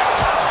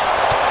connects.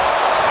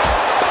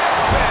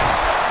 Back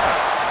fist.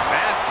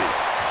 Nasty.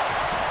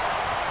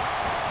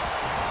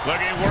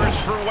 Looking worse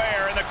for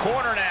wear in the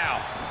corner now.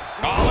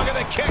 Oh, look at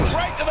the kicks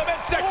right to the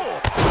midsection.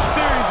 A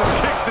series of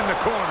kicks in the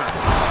corner.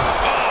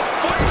 Oh,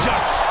 foot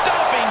just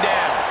stomping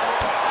down.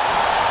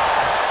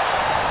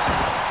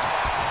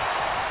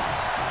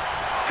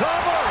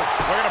 Cover.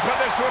 We're going to put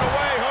this one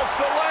away. Hooks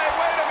the leg.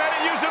 Wait a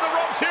minute. Using the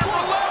ropes here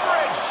for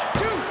leverage.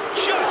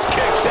 Just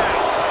kicks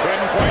out.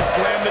 couldn't quite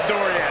slam the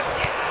door yet.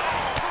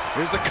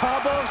 Here's a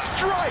combo of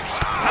strikes.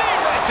 Knee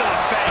right to the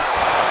face.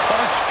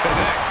 Punch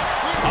connects.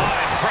 Oh,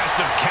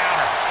 impressive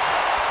counter.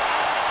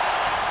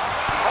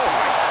 Oh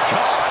my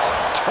gosh,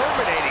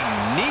 terminating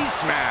knee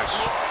smash.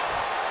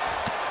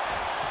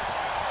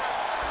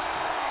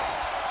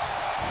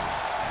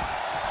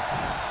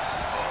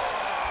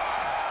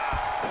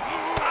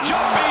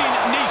 Jumping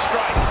knee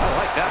strike. I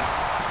like that.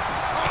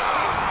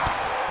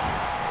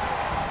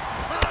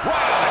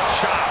 Right on the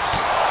chops.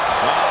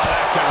 Oh,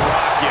 that can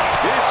rock you.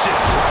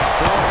 Vicious right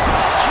forward.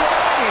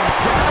 Driving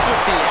down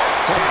with the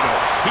axe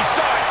handle. He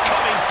saw it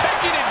coming,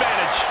 taking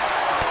advantage.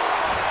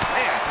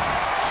 Man,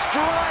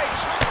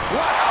 strikes.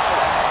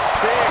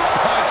 Wow. Big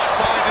punch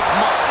finds its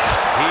mark.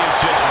 He is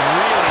just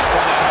reeling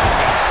from that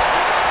offense.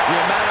 The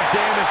amount of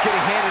damage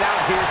getting handed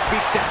out here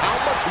speaks to how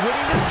much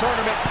winning this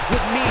tournament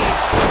would mean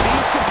to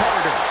these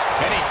competitors.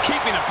 And he's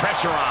keeping the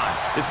pressure on.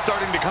 It's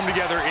starting to come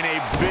together in a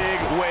big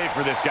way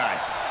for this guy.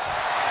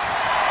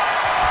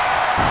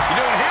 You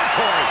doing here,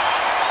 Corey?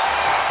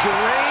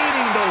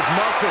 Straining those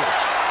muscles.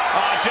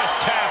 Oh, just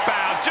tap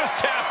out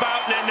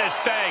and end this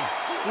thing.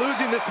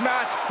 Losing this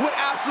match would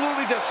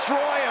absolutely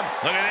destroy him.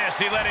 Look at this,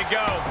 he let it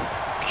go.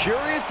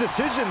 Curious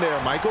decision there,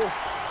 Michael.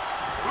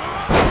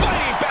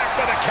 Fighting back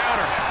with a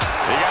counter.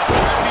 He got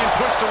tired of being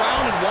pushed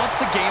around and wants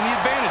to gain the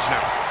advantage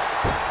now.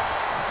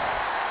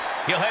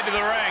 He'll head to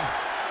the ring.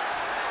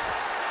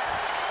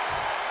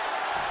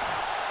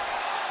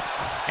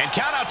 And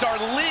countouts are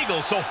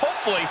legal, so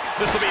hopefully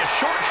this will be a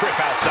short trip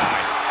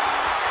outside.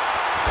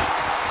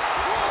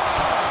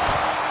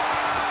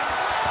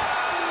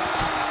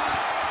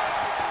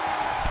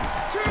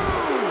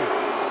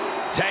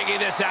 Tagging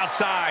this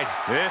outside.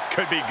 This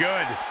could be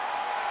good.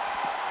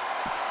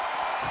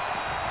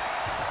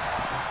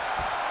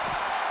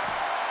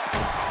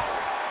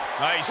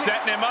 Oh, he's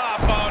setting him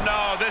up. Oh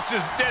no, this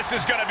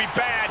is gonna be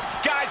bad.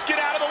 Guys, get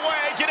out of the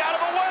way! Get out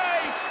of the way!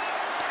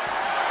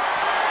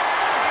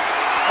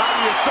 How do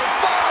you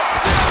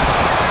survive?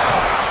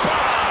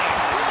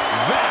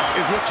 That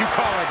is what you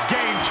call a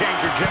game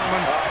changer,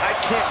 gentlemen. I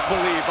can't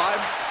believe I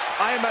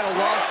am at a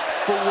loss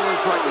for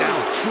words right now,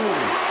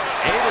 truly.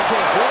 Able to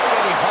avoid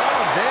any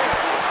harm there.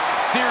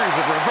 Series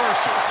of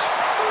reversals.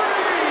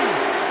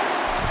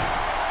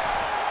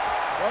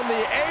 From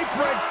the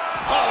apron.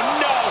 Oh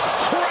no!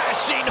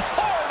 Crashing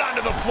hard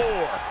onto the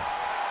floor.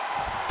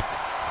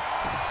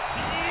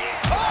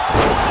 Oh,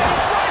 what a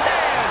right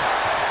hand!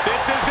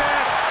 This is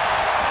it.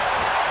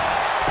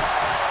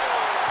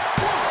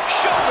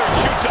 Shoulder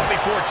shoots up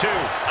before two.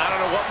 I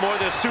don't know what more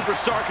this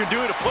superstar can do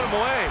to put him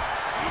away.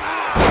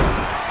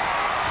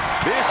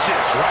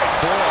 Vicious right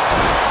forward.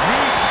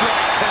 Knee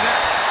strike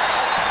connects.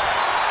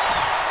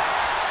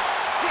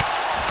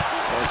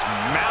 Just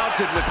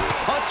mounted with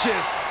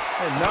punches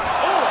and not.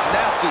 Oh, a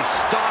nasty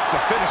stop to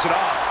finish it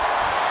off.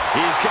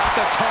 He's got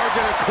the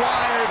target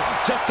acquired.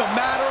 Just a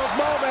matter of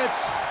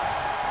moments.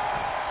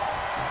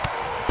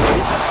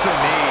 Blocks the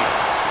knee.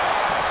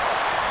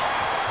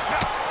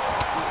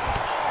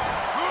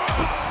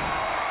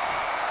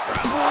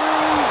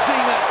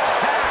 Bruising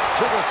attack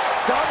to the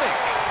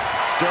stomach.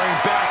 Stirring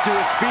back to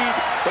his feet,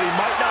 but he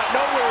might not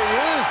know where he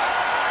is.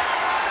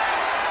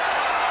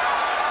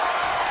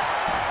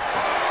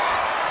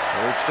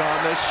 Perched on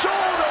the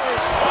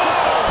shoulders.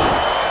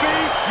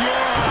 Feast your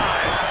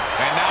eyes.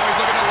 And now he's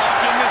looking to lock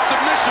in this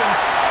submission.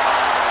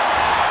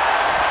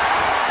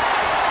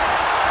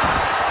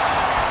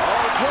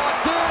 Oh, it's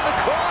locked in. The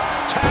cross.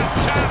 Tap,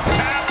 tap,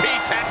 tap, he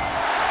tap.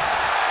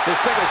 The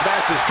singles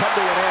match has come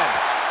to an end.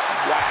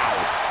 Wow.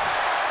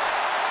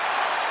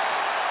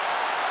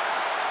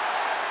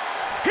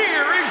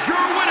 Here is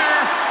your winner,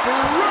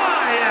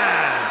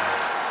 Bryan.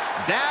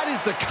 That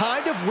is the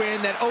kind of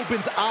win that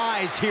opens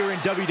eyes here in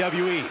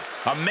WWE.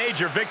 A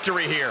major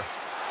victory here.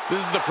 This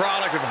is the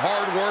product of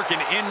hard work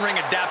and in-ring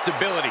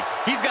adaptability.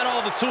 He's got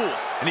all the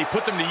tools, and he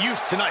put them to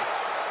use tonight.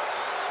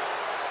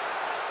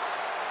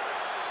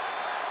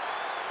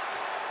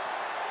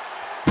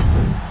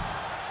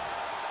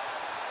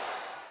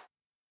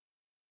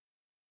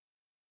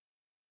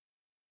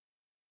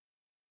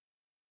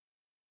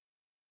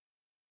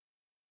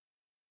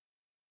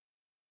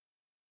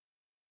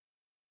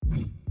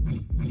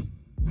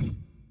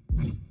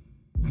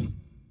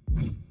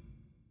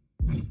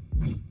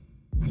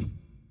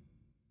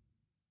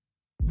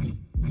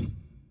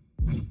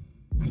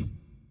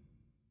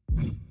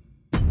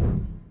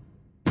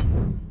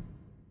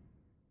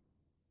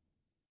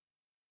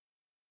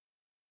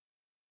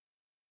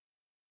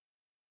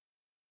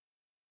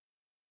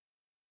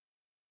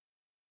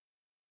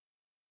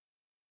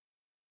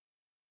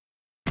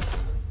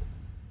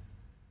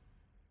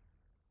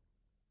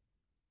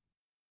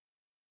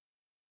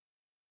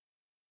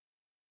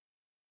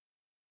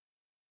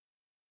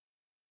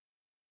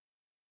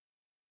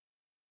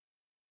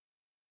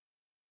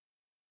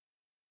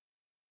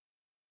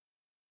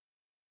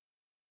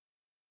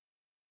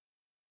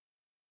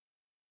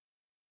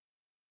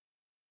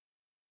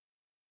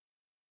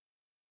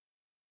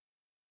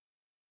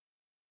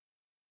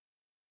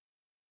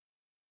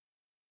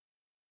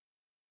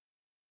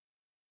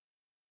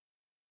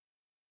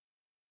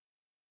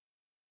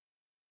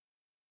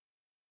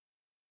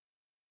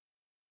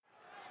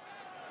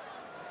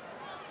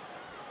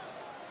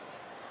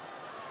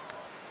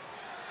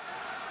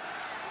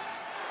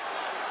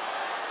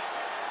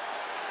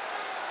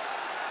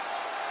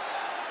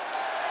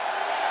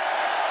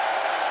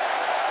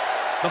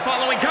 The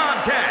following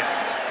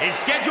contest is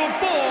scheduled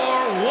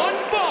for one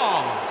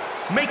fall.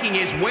 Making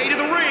his way to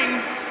the ring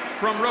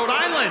from Rhode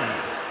Island,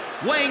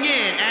 weighing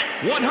in at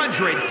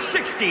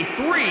 163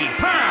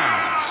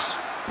 pounds,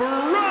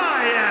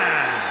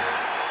 Bryan.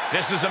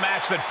 This is a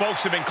match that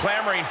folks have been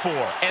clamoring for,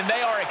 and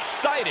they are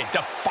excited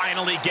to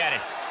finally get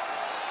it.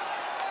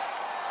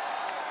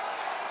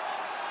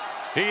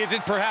 He is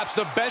in perhaps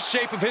the best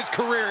shape of his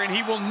career, and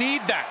he will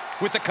need that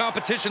with the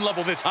competition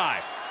level this high.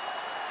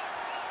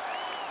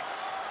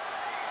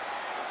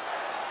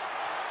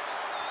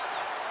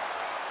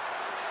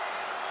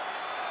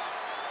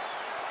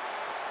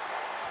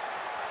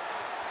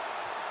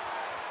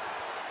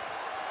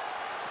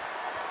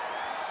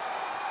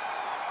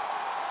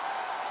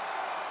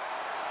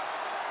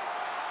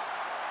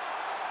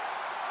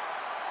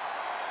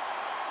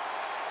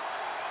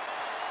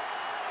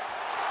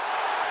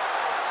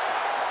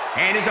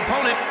 And his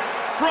opponent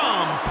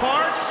from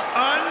parts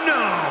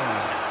unknown,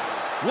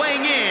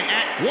 weighing in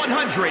at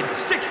 163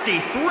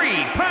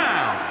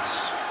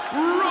 pounds,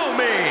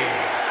 Romy.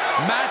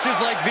 Matches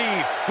like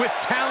these, with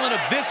talent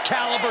of this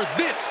caliber,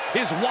 this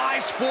is why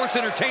sports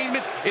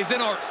entertainment is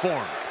an art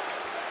form.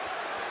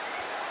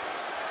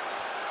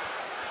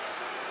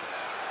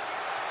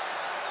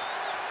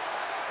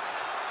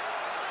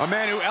 A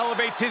man who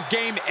elevates his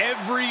game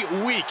every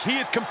week. He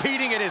is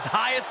competing at his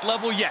highest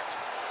level yet.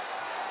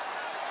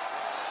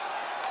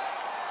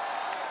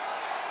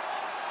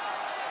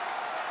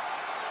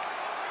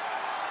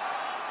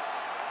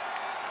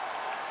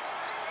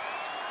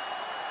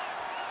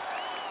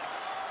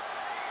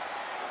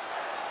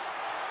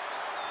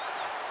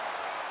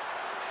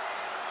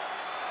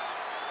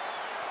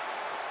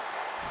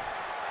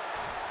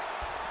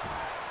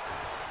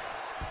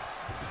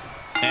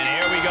 And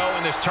here we go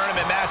in this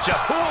tournament matchup.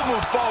 Who will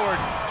move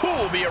forward? Who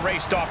will be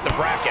erased off the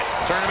bracket?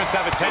 Tournaments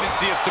have a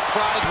tendency of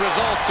surprise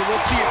results, so we'll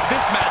see if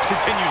this match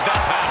continues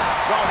that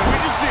pattern. Oh, did we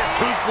just see a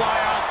tooth fly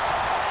out?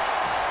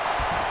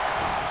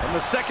 From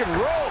the second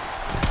rope.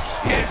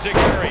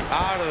 Enziguri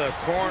out of the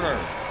corner.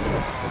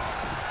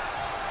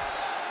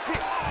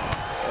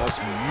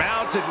 Just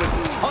mounted with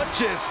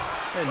punches.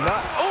 And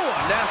not, oh,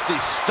 a nasty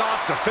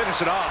stop to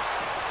finish it off.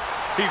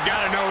 He's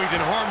got to know he's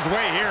in harm's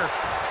way here.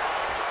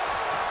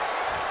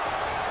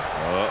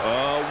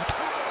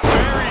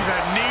 Buries a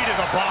knee to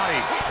the body.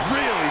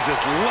 Really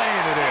just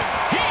laying it in.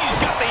 He's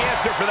got the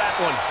answer for that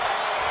one.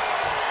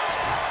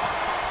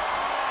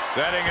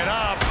 Setting it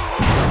up.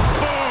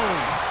 Boom.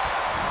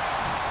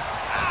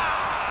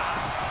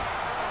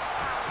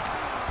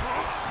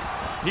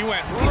 He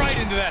went right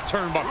into that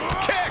turnbuckle.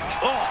 Kick.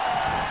 Oh,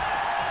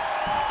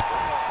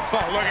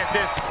 look at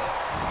this.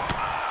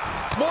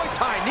 Muay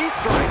Thai knee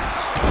strikes.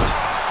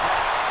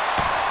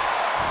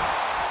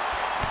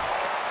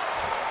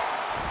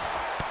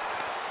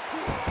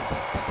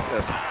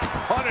 Just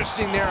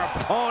punishing their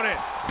opponent.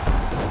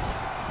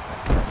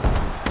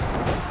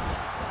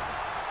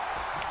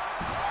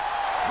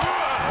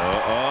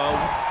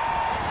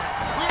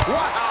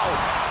 Wow.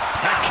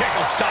 That kick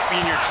will stop you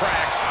in your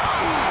tracks.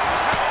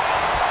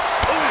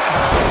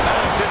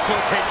 That'll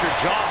dislocate your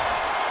jaw.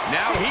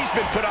 Now he's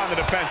been put on the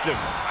defensive.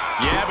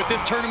 Yeah, but this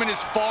tournament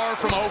is far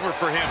from over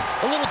for him.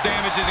 A little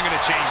damage isn't going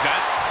to change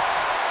that.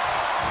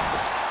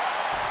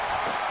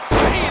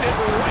 Paying it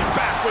right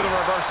back with a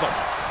reversal.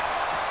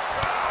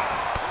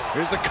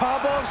 Here's the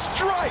combo of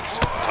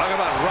strikes. Talk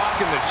about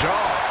rocking the jaw.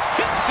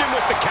 Hits him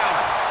with the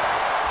counter.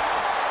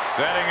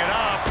 Setting it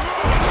up.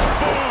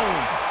 Boom.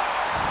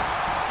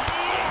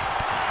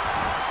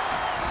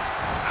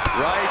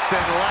 Rights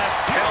and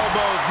lefts,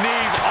 elbows,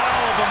 knees,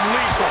 all of them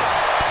lethal.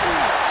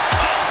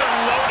 Locked and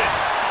loaded.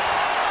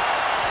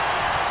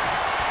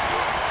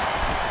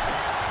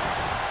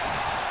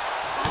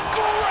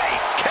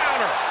 Great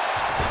counter.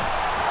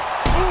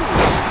 Ooh,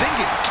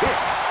 stinging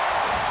kick.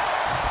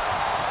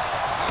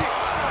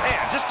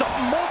 Man, just a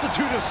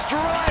multitude of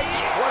strikes.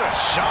 What a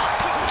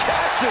shot.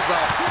 Catches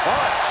a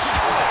punch.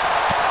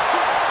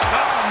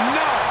 Oh,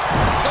 no.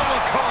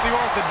 Someone call the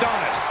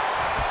orthodontist.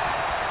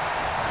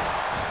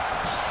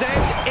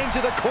 Sent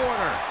into the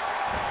corner.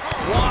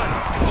 1,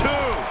 2,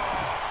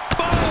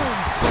 boom,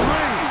 3.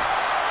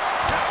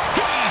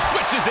 He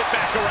switches it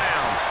back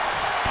around.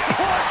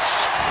 Punch.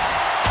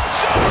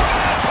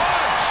 Superman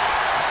punch.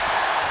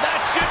 That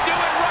should do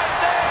it right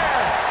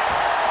there.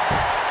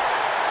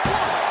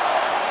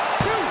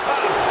 1, 2.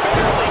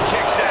 Barely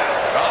kicks out.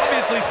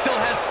 Obviously still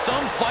has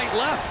some fight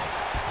left.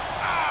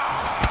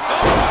 Oh,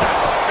 what a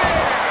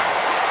spear.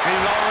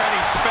 He's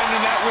already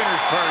spending that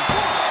winner's purse.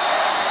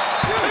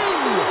 2.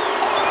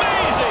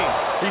 Amazing.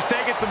 He's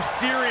taking some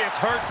serious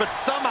hurt, but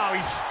somehow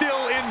he's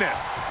still in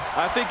this.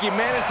 I think he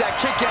managed that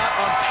kick out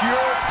on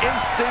pure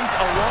instinct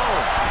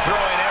alone.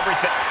 Throwing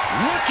everything.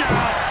 Look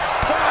out.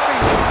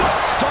 Diving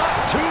foot stop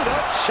to the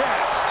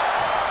chest.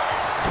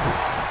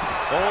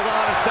 Hold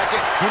on a second.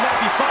 He might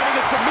be finding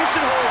a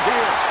submission hold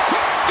here.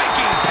 Quick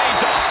thinking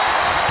pays off.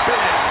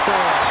 Big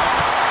boy.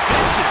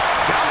 Vicious.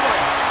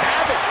 Downright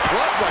savage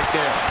blood right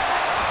there.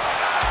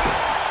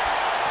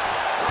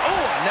 Oh,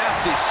 a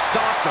nasty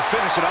stop to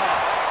finish it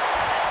off.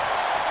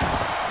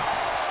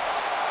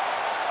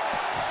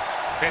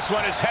 This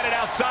one is headed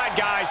outside,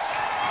 guys.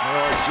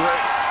 Oh,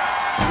 great.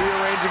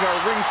 Rearranging our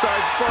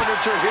ringside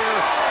furniture here.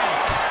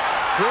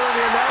 Here in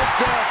the announce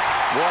desk.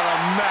 What a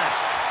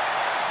mess.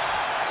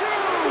 2.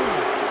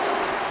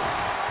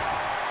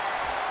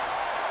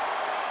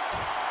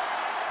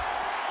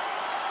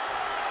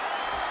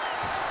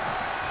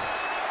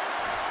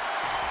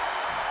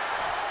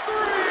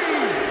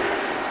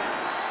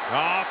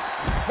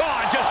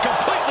 Oh, just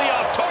completely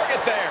off target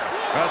there.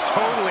 A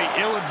totally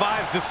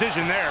ill-advised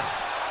decision there.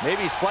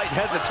 Maybe slight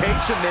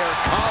hesitation there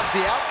caused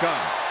the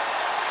outcome.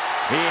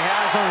 He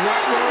has him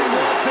right where he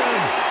wants him.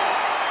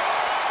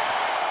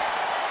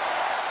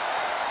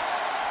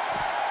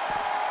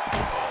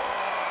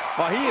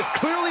 He is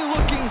clearly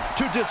looking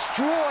to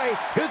destroy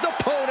his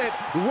opponent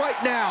right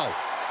now.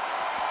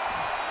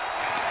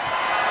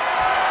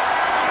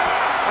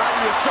 How do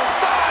you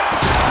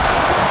survive?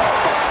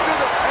 To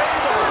the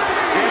table.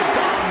 It's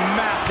a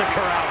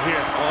massacre out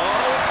here.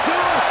 Oh, and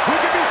soon we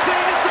could be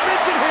seeing a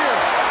submission here.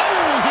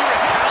 Oh, he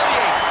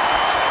retaliates.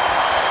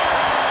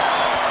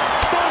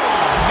 Boom.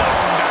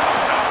 Knocked down.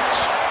 Ouch.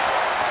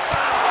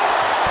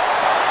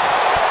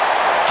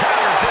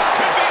 Counters. This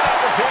could be an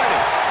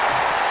opportunity.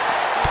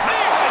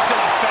 Knee right to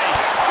the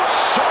face.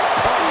 Sharp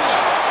punch.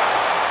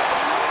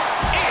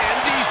 And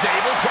he's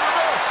able to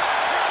reverse.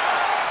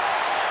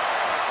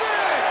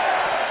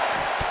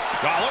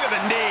 6. Oh, look at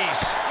the knees.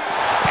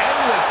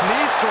 Endless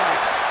knee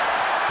strikes.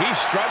 He's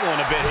struggling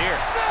a bit here.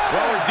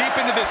 Well, we're deep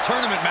into this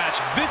tournament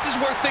match. This is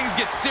where things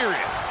get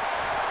serious.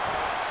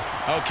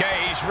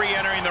 Okay, he's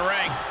re-entering the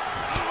ring.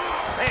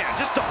 Man,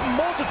 just a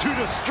multitude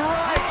of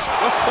strikes.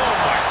 Oh,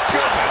 my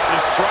goodness.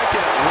 He's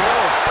striking at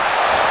will.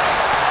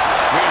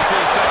 We've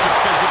seen such a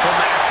physical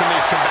match from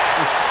these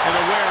combatants, and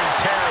the wear and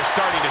tear is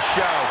starting to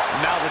show.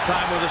 Now's the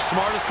time where the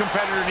smartest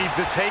competitor needs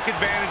to take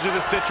advantage of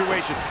the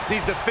situation.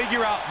 Needs to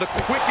figure out the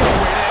quickest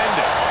way to end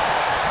this.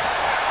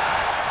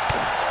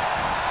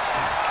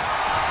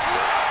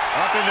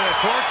 Up into the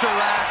torture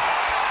rack.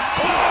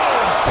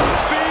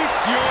 Oh!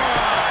 Feast your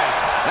eyes.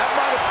 That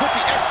might have put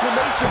the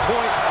exclamation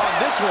point on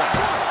this one.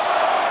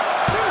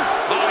 2.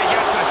 Oh, he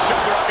gets the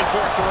shoulder up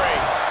before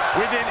 3.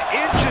 Within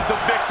inches of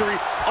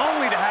victory,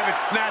 only to have it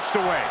snatched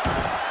away.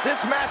 This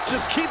match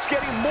just keeps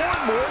getting more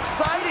and more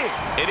exciting.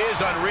 It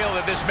is unreal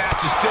that this match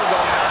is still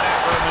going on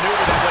after a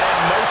maneuver that would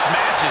end most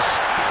matches.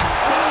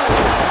 Oh,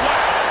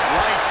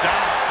 wow. Lights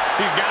out.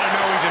 He's got to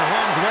know he's in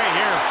harm's way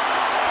here.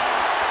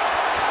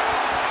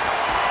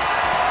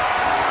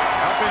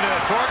 Up into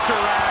the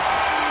torture rack.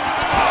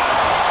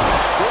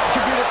 This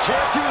could be the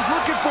chance he was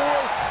looking for.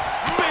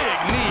 Big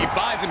knee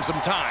buys him some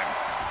time.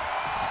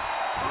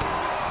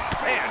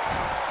 Man,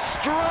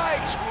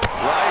 strikes.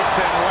 Rights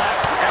and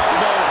lefts,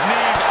 elbows,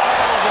 knees,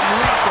 all of them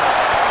lethal.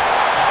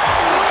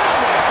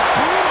 Enormous,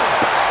 brutal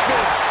back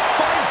fist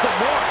finds the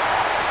mark.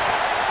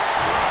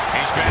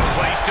 He's been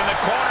placed in the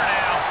corner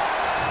now.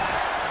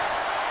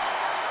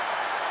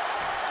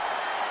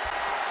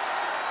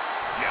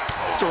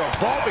 Just a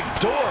revolving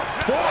door of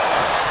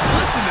forearms.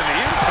 Listen to the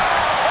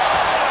impact.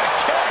 Oh, what a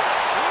kick.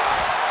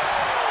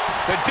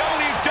 The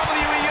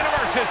WWE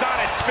Universe is on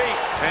its feet.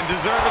 And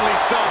deservedly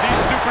so.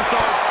 These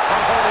superstars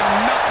are holding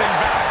nothing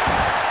back.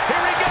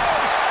 Here he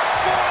goes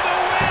for the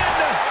win.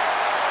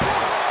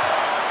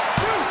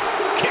 2.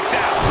 Kicks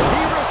out.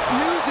 He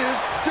refuses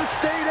to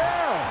stay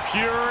down.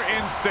 Pure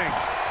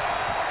instinct.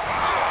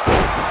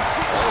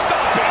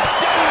 Stomping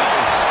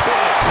down.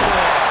 Big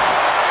play.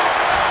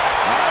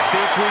 I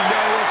think we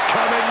know what's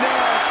coming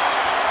next.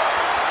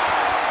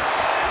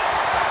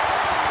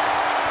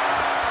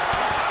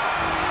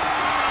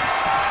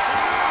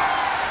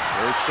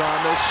 Perched on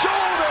the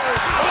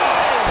shoulders.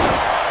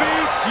 Oh!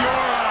 Feast your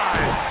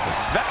eyes.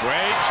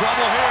 Great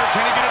trouble here.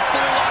 Can he get it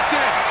fully locked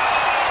in?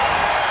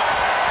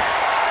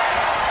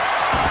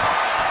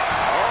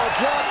 Oh,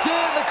 it's locked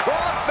in. The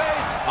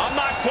crossface. I'm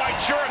not quite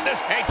sure if this...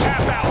 Hey,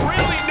 tap out.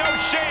 Really no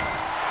shape.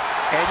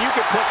 And you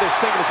can put this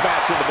singles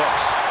match in the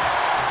books.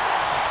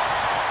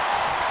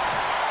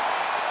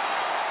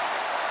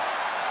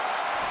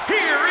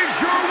 Here is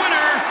your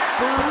winner,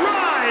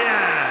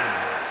 Bryan.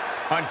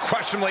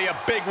 Unquestionably a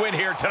big win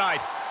here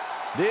tonight.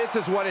 This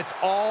is what it's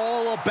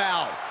all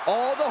about.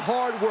 All the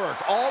hard work,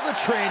 all the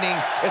training,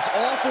 it's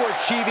all for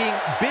achieving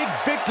big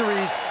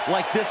victories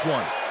like this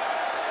one.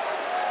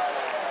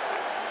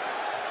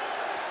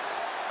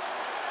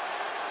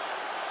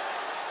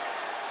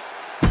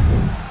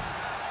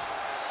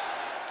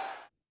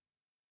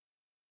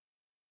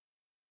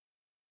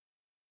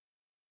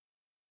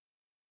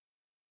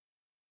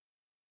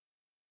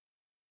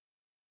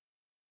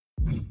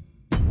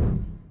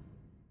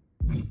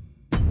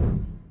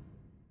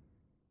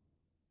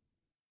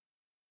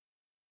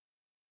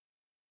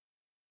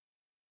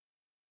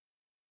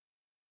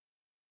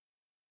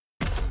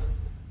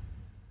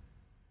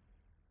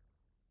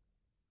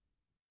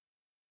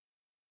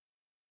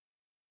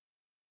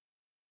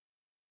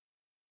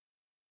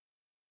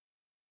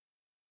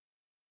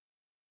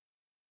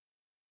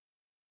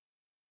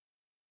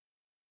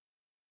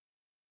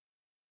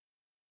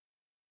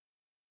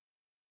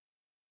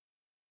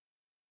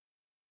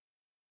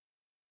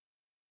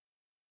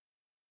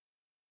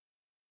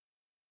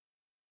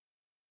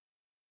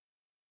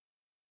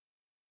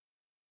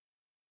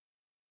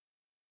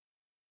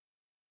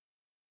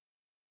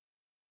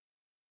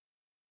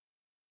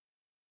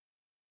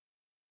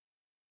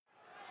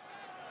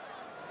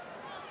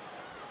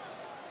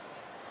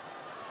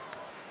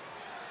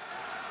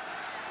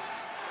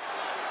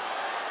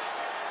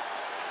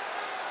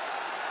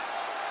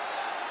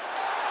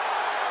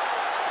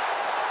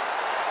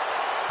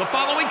 The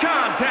following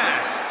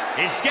contest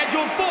is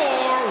scheduled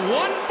for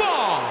one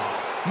fall.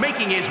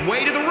 Making his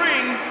way to the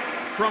ring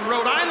from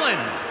Rhode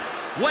Island,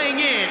 weighing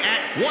in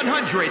at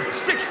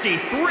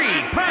 163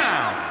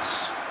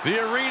 pounds. The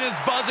arena's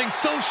buzzing,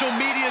 social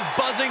media's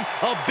buzzing,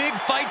 a big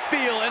fight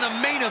feel and a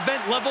main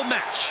event level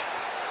match.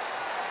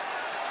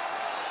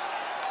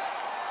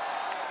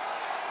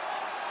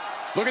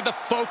 Look at the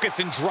focus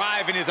and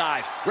drive in his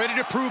eyes, ready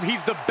to prove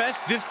he's the best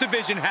this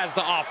division has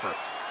to offer.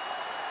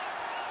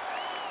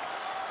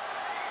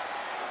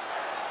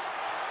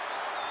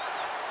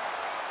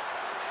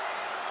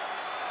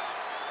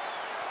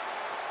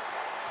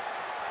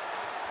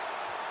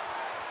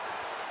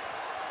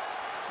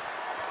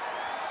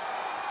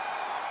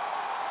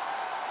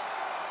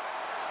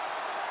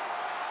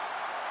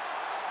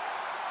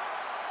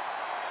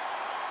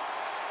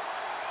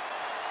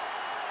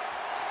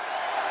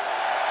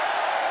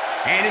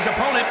 And his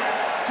opponent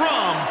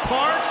from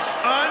parts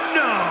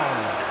unknown,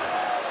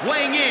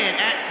 weighing in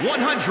at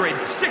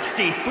 163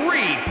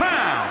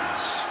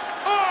 pounds,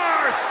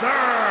 Arthur!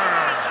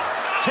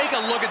 Take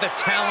a look at the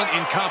talent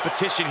in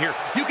competition here.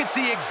 You can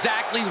see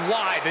exactly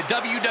why the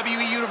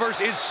WWE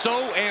Universe is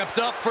so amped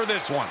up for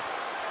this one.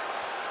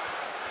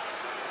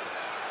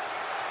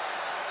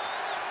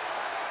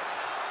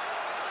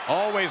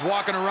 Always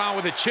walking around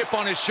with a chip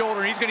on his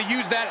shoulder, and he's going to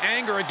use that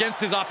anger against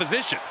his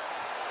opposition.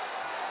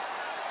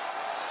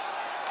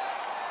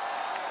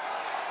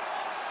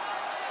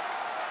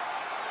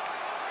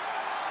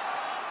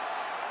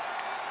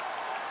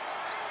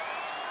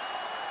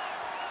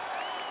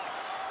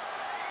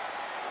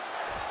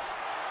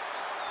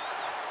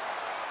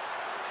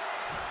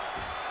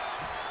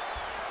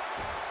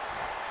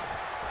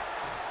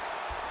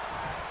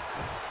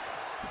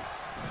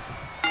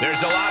 There's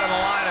a lot on the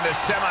line in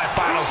this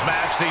semifinals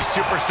match. These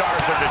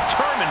superstars are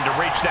determined to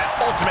reach that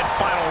ultimate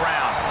final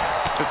round.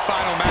 This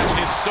final match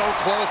is so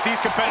close, these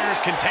competitors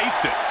can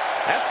taste it.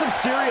 That's some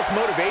serious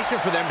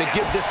motivation for them to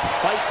give this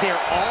fight their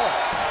all.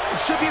 It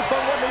should be a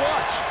fun one to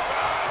watch.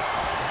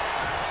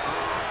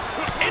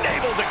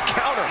 Enabled to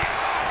counter.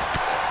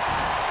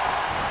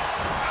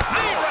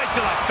 Knee right to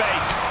the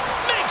face.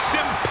 Makes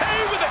him pay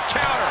with a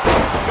counter.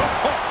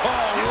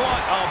 Oh,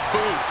 what a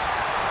boot.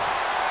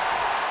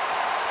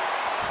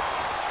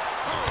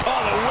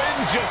 Oh, the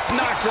wind just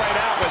knocked right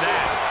out with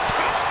that.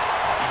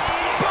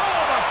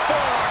 Boom, a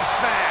forearm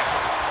smack.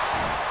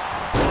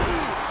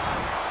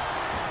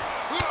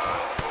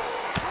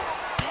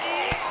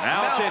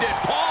 Mounted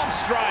palm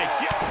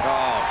strikes.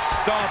 Oh,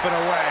 stomping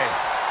away.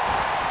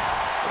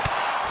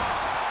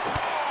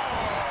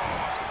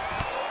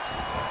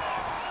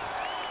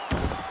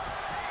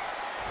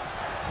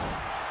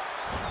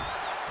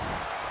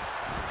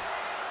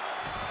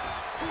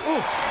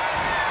 Oof.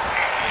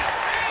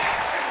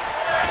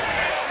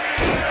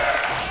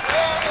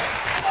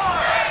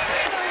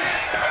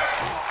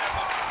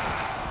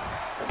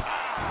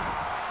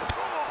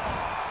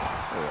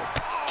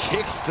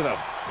 Kicks to the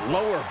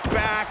lower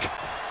back,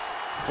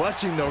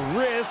 clutching the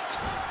wrist.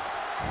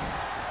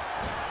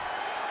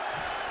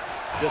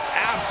 Just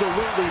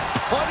absolutely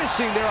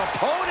punishing their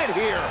opponent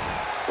here,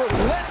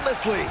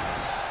 relentlessly.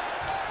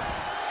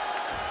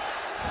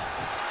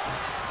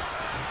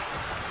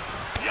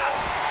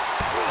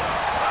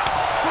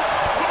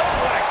 Oh,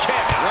 what a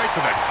kick. Right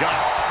to the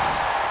gut.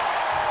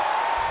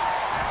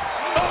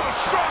 Oh,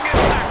 strong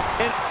impact.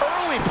 An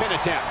early pin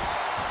attempt.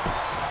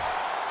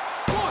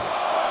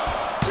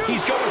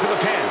 He's going for the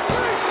pin.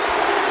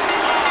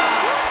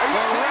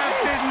 The ref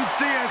didn't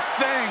see a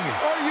thing.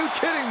 Are you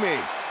kidding me?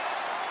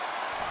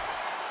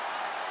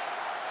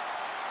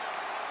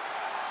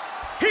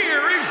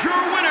 Here is your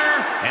winner.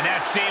 And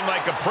that seemed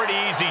like a pretty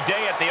easy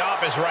day at the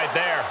office right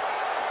there.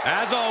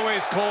 As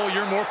always, Cole,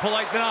 you're more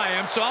polite than I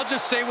am, so I'll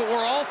just say what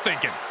we're all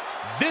thinking.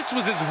 This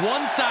was as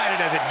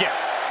one-sided as it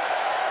gets.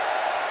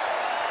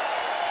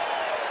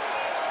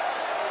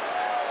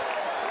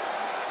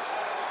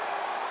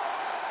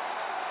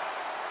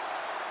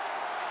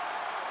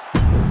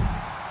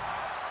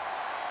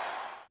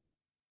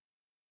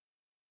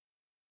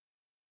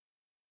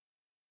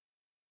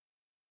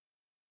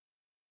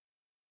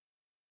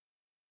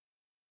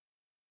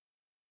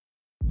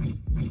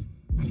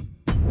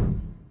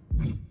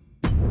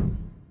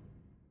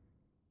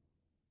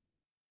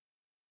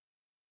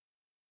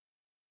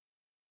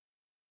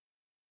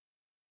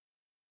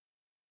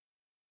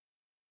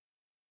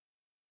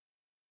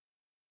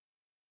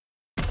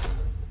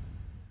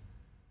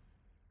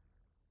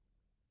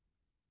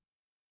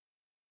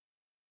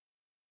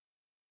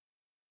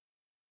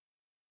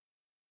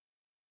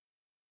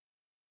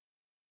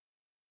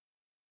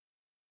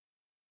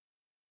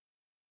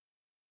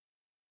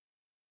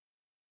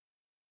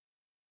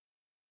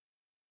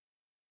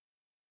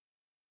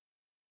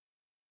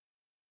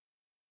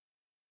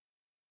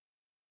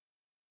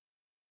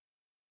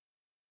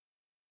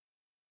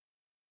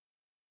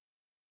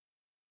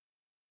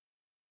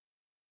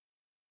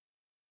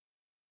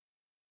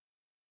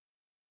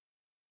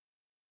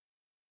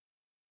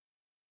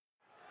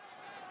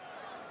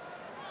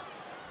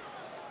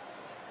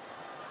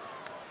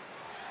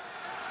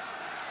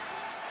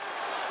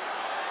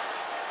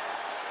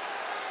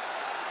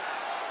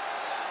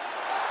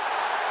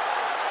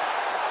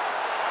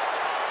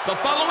 The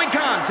following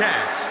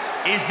contest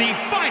is the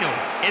final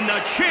in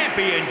the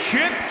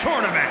championship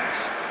tournament.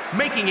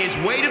 Making his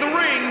way to the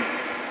ring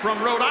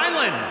from Rhode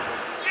Island,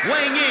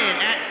 weighing in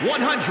at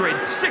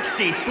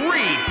 163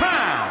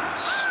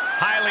 pounds.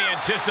 Highly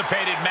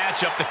anticipated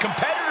matchup. The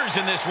competitors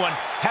in this one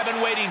have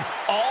been waiting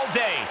all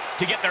day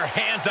to get their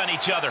hands on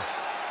each other.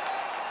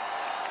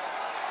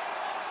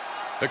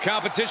 The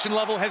competition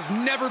level has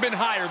never been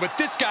higher, but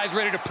this guy's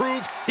ready to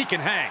prove he can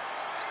hang.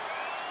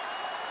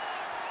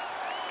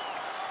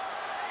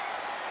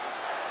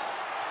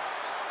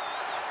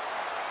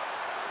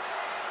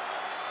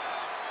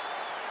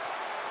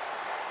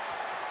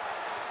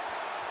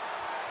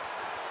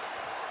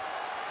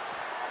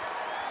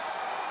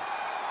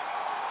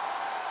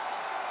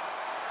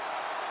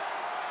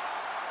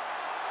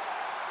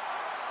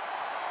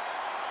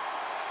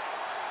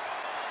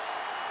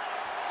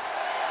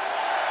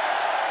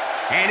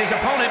 And his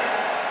opponent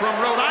from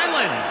Rhode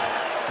Island,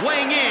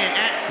 weighing in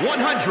at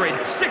 163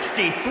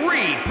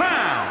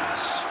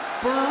 pounds,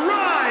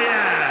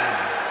 Bryan.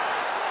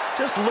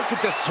 Just look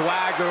at the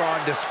swagger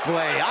on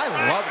display. I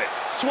love it.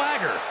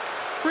 Swagger?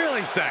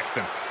 Really,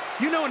 Saxton?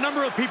 You know a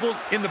number of people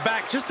in the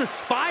back just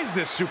despise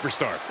this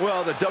superstar.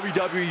 Well, the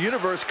WWE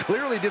Universe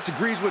clearly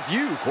disagrees with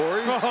you,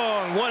 Corey.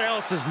 Oh, and what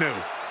else is new?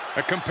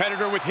 A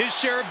competitor with his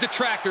share of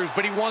detractors,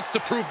 but he wants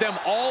to prove them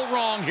all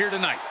wrong here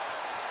tonight.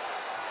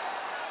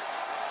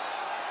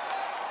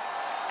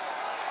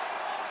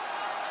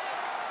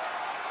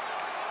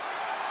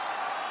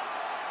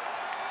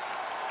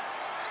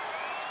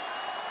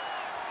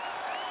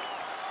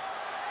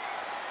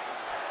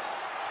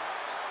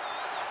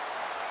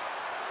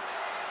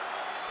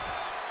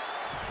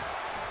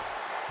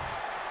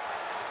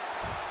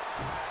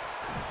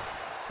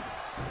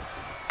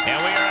 And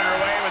we are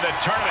underway with the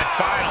tournament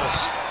finals.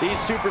 These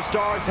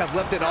superstars have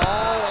left it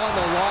all on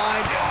the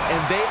line, and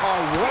they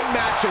are one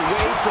match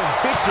away from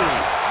victory.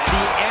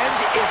 The end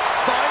is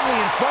finally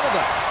in front of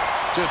them.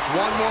 Just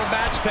one more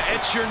match to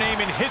etch your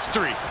name in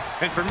history.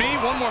 And for me,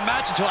 one more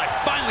match until I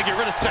finally get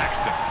rid of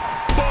Saxton.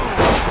 Boom!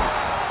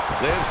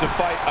 Lives to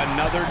fight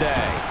another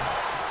day.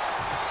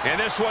 And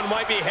this one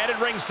might be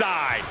headed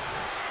ringside.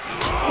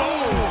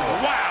 Oh,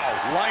 wow,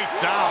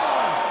 lights out.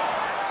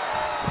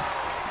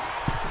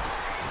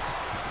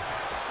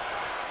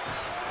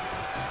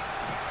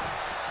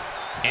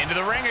 Into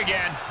the ring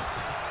again.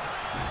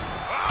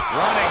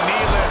 Running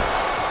knee lift.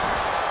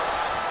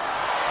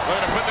 We're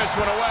going to put this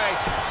one away.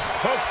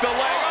 Hooks the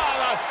leg.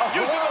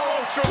 Using the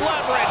ropes for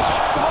leverage.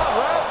 Come on,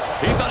 ref.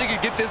 He thought he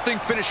could get this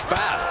thing finished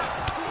fast.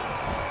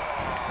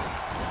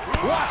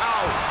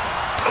 Wow.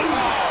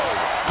 Oh,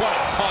 what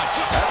a punch.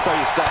 That's how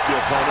you stop your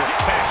opponent.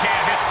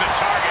 Backhand hits the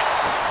target.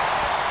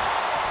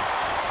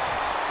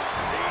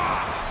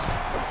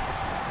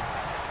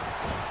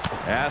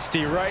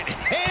 Nasty right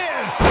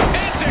hand.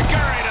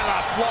 Enziguri to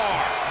the floor.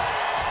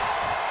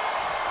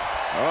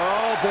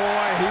 Oh,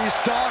 boy, he's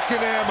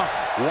stalking him.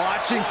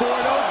 Watching for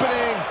an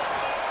opening.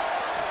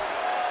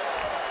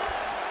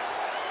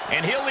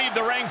 And he'll leave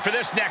the ring for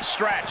this next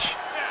stretch.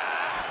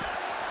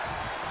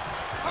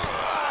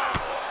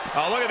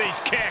 Oh, look at these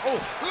kicks. Oh,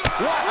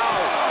 wow.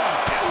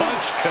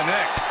 Punch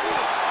connects.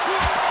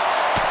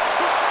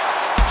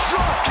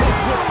 Drop kick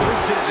with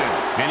precision.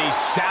 And he's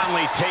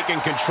soundly taking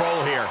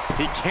control here.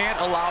 He can't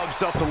allow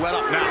himself to let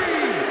up now.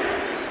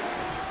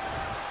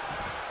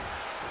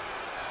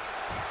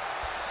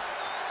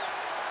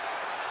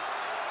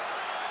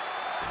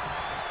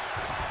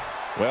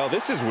 Well,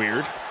 this is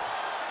weird.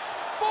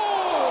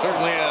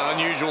 Certainly an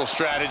unusual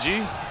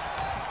strategy.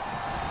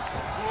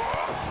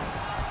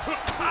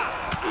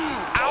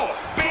 Ow!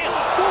 Bam!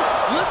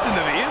 Listen to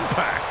the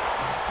impact.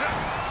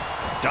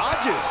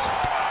 Dodges.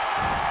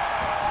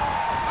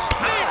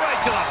 Knee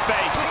right to the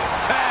face.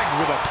 Tagged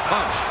with a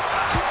punch.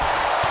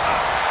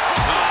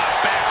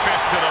 Back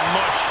fist to the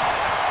mush.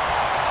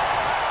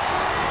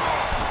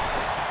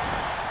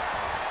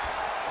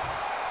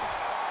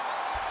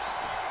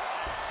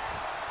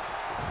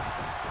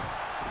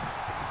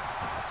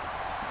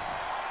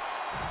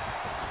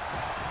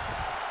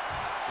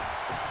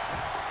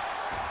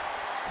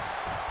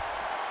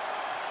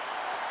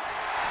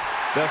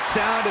 The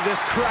sound of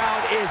this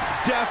crowd is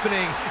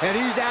deafening, and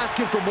he's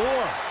asking for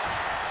more.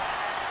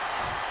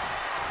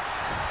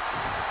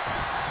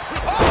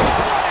 Oh,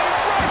 what a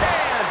right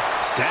hand!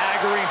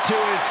 Staggering to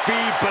his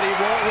feet, but he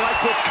won't like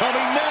what's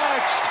coming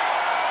next.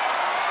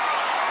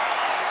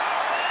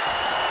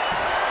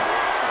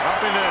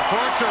 Up into the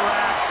torture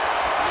rack.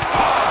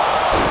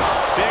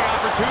 Big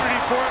opportunity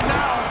for him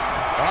now.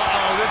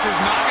 Uh-oh, this is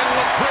not going to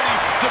look pretty.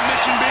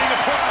 Submission being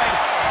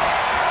applied.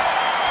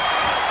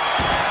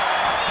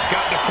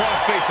 Got the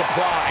crossface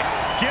applied.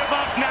 Give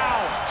up now.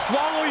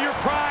 Swallow your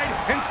pride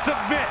and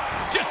submit.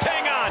 Just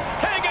hang on.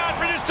 Hang on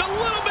for just a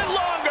little bit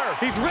longer.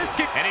 He's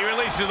risking. And he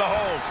releases the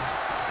hold.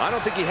 I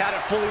don't think he had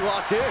it fully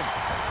locked in.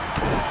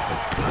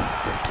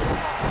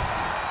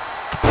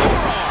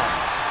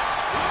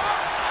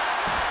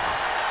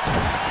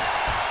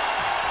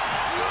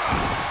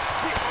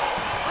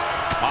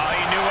 Oh,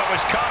 he knew what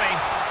was coming.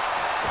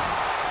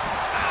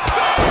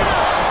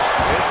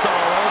 It's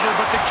all over,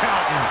 but the count.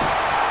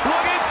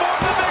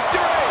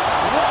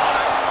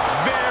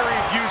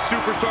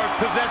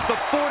 possess the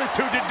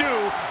fortitude to do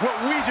what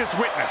we just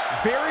witnessed.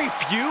 Very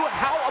few?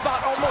 How about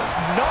almost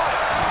none?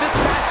 This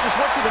match just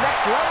went to the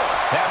next level.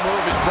 That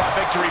move has brought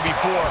victory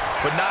before,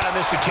 but not on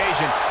this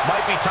occasion.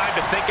 Might be time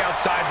to think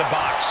outside the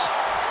box.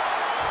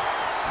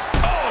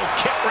 Oh,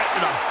 kick right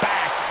to the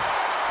back.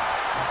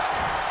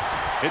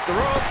 Hit the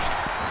ropes.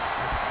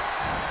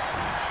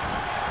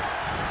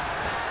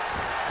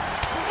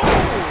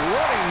 Oh,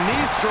 running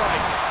knee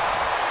strike.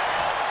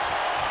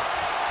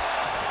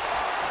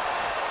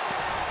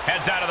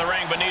 Heads out of the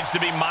ring, but needs to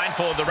be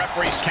mindful of the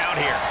referee's count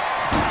here.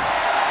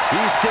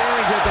 He's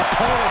staring his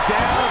opponent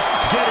down,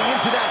 getting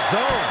into that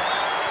zone.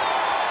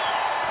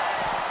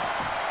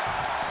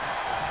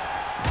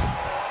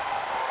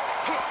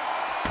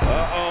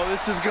 Uh-oh,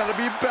 this is gonna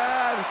be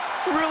bad.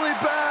 Really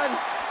bad.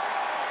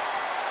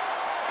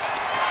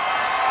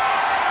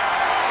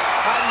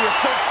 How do you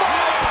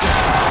survive?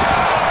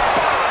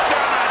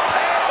 Down the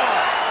table.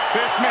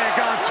 This man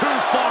gone too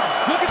far.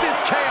 Look at this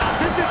chaos.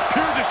 This is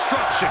pure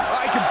destruction.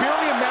 I can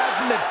barely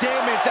imagine the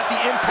damage that the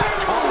impact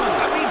caused.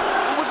 I mean,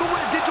 look at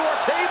what it did to our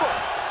table.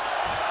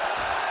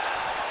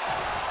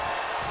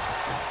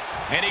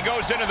 And he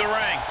goes into the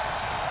ring.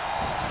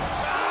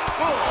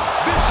 Oh,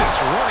 vicious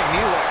running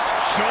knee lift.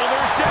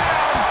 Shoulders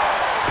down.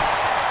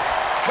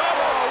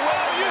 Cover,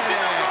 well, using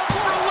the ropes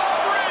for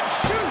leverage.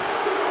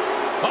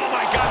 Oh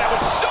my God, that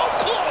was so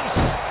close.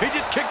 He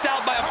just kicked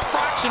out by a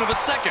fraction of a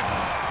second.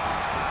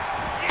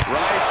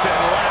 Rights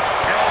and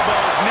lefts,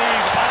 elbows,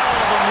 knees, all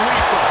of them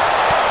lethal.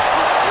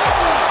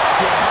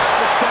 You have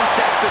the sense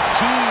that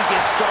fatigue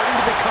is starting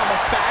to become a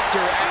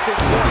factor at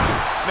this point.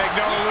 Make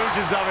no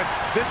illusions of it.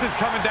 This is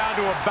coming down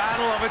to a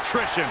battle of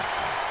attrition.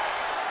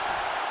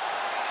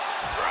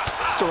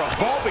 It's a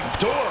revolving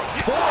door of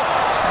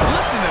forearms.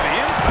 Listen to the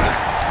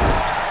impact.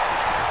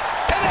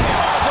 And then he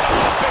holds it up,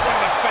 a big one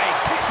in the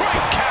face.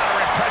 Great counter,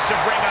 impressive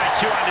ring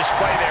IQ on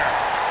display there.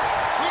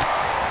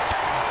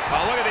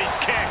 Oh, look at these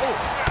kicks.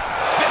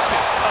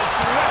 Vicious,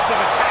 aggressive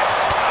attacks.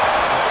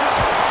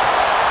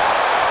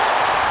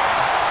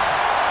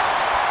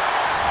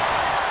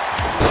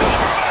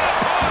 Superman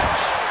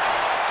punch.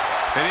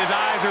 And his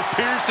eyes are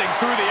piercing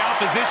through the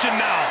opposition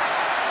now.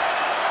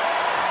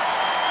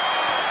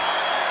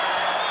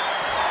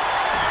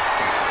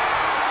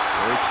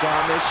 Perched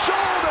on the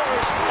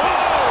shoulders.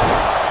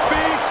 Oh!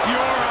 Feast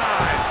your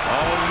eyes.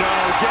 Oh no,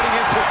 getting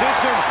in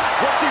position.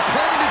 What's he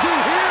planning to do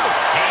here?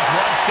 He's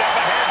one step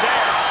ahead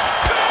there.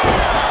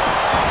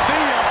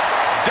 See ya.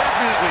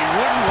 Definitely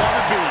wouldn't want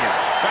to be you.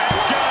 That's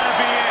gotta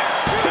be it.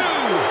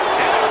 Two.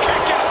 And a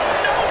kick out.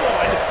 No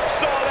one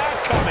saw that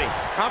coming.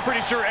 I'm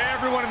pretty sure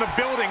everyone in the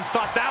building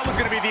thought that was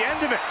going to be the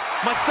end of it.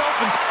 Myself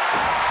and...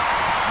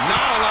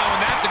 Not allowing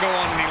that to go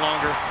on any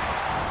longer.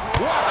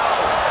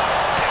 Wow.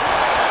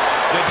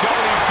 The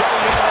WWE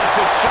Universe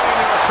is showing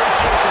their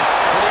appreciation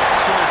for the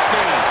action they're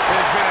seeing.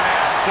 There's been an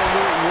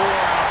absolute war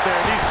out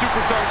there. These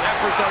superstars'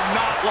 efforts are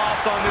not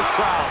lost on this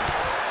crowd.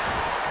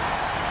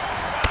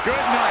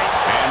 Good night.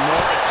 And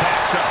more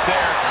attacks up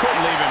there could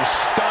leave him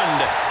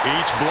stunned.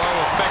 Each blow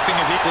affecting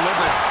his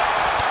equilibrium.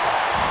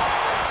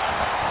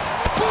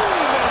 Boom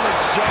on the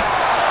jaw.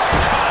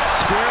 Caught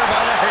square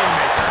by the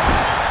haymaker.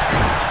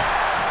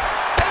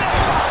 And he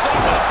rolls up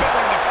with a big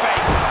one in the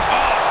face.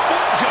 Oh,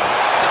 foot just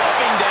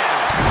stomping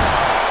down.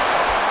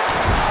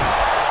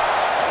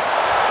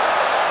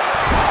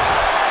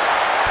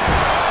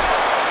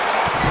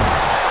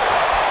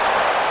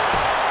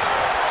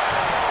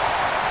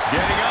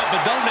 Getting up,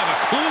 but doesn't have a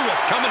clue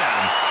what's coming at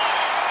him.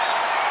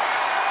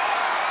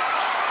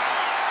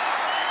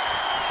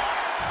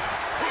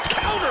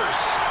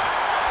 Counters.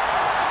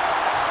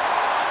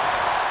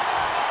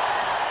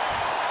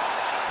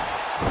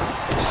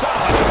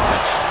 Solid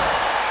punch.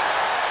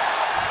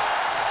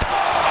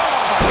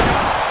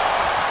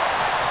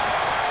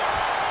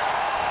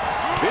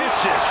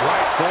 Vicious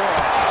right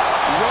forearm.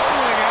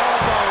 Rolling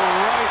elbow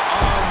right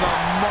on the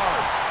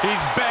mark.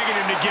 He's begging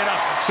him to get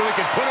up so he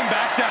can put him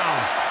back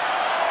down.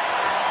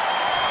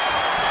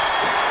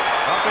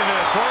 Up into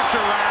the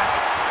torture rack.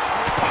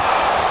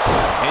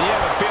 And you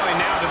have a feeling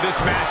now that this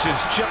match is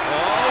just... Oh,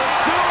 and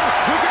soon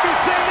we could be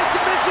seeing a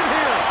submission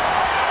here.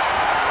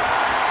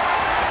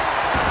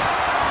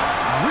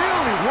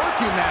 Really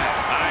working that.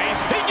 Nice.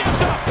 He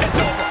gives up. It's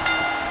over.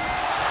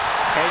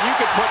 And you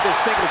could put this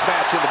singles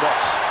match in the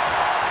books.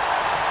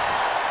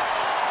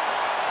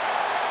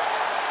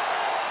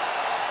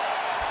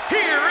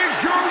 Here is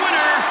your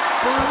winner,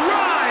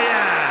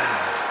 Bryan.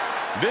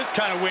 This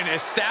kind of win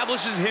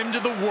establishes him to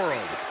the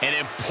world. An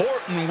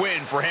important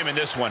win for him in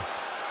this one.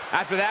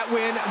 After that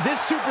win,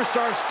 this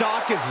superstar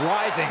stock is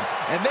rising,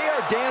 and they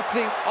are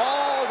dancing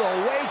all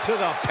the way to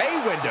the pay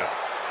window.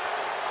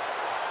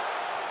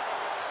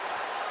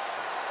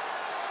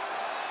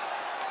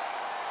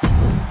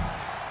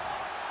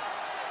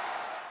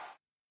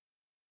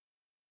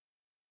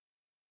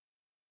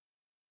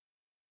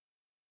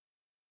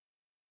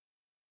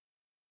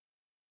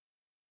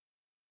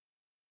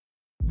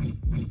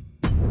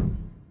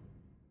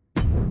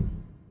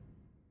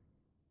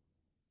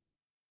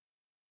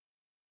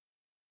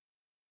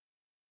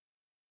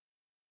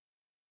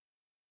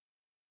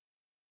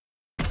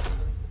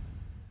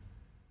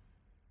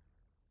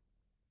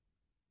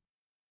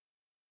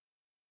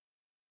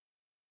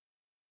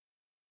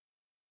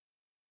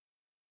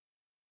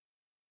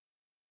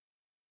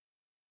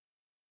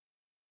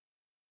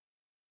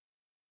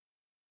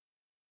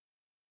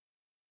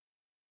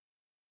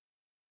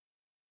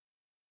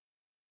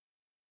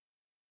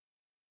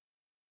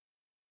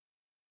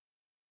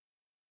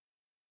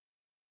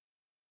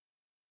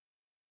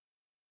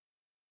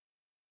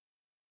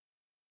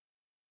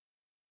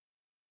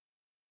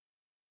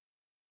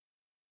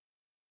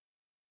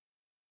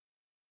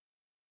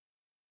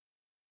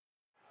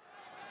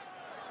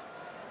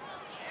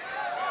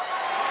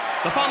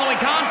 The following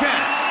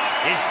contest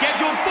is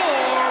scheduled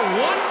for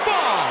one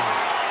fall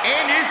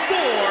and is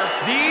for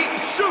the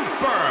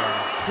Super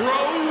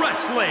Pro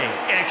Wrestling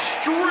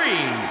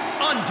Extreme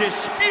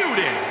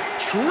Undisputed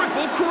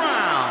Triple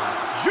Crown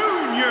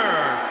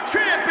Junior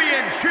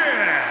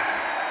Championship.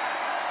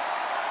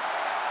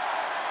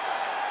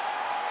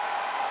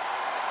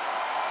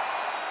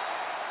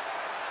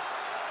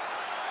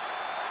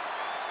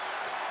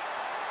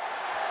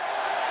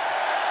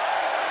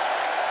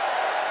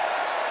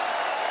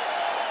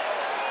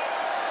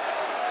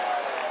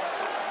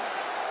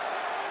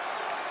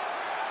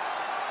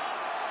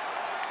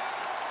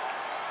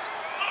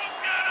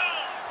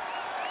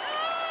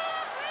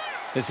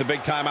 This is a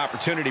big-time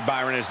opportunity,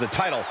 Byron, as the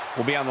title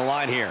will be on the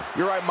line here.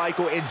 You're right,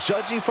 Michael, and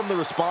judging from the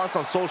response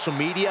on social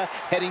media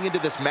heading into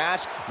this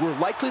match, we're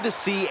likely to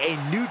see a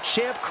new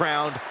champ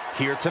crowned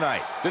here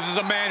tonight. This is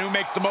a man who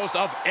makes the most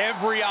of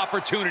every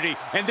opportunity,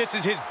 and this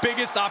is his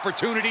biggest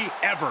opportunity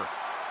ever.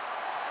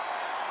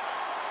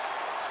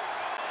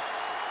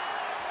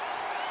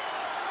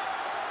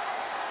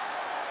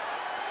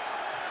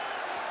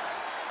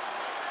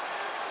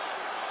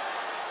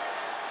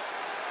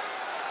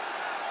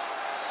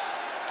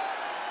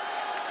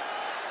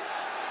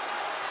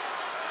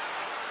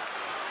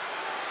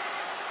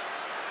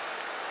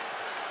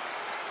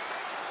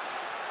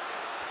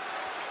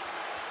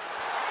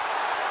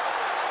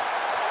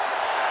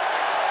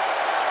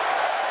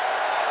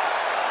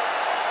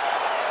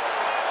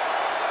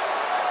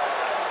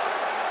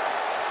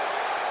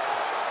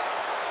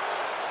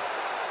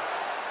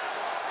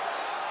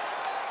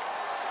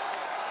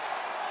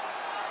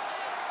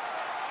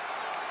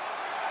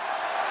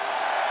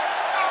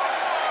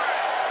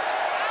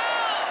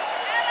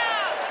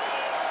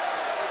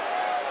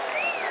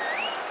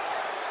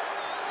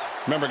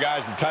 Remember,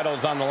 guys, the title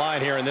is on the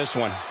line here in this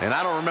one. And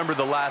I don't remember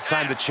the last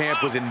time the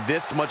champ was in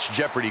this much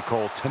jeopardy,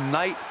 Cole.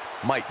 Tonight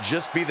might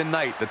just be the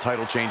night the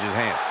title changes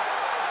hands.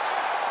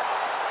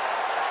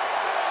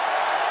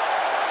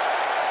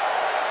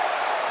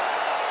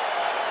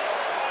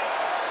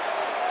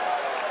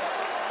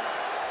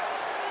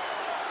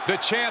 The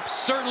champ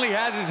certainly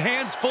has his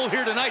hands full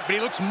here tonight, but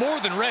he looks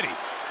more than ready.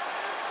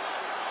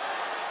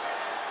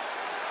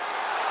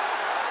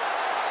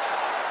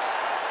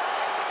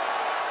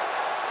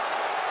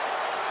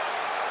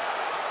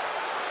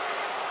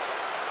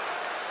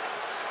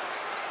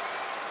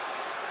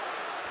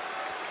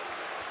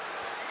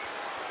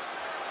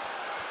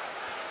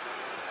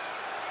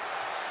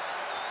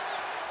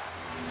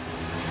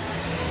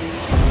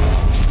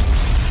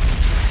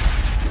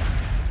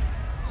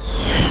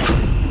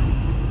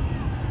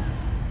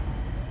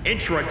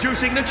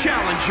 Introducing the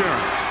challenger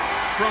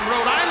from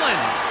Rhode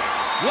Island,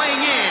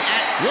 weighing in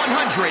at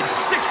 163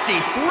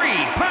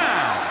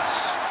 pounds,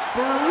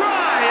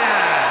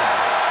 Brian.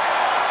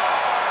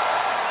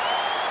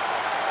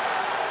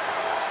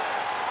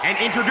 And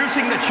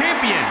introducing the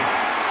champion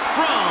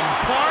from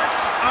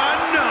parts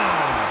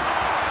unknown,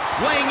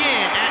 weighing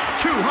in at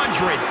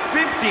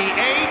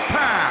 258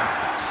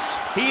 pounds.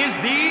 He is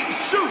the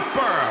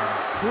Super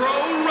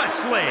Pro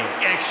Wrestling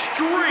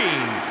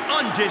Extreme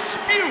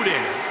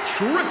Undisputed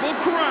Triple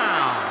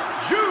Crown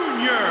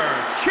Junior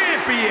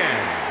Champion,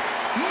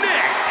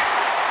 Nick.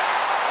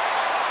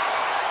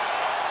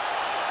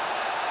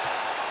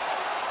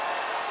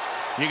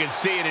 You can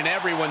see it in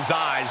everyone's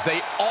eyes.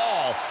 They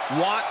all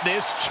want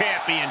this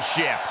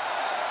championship.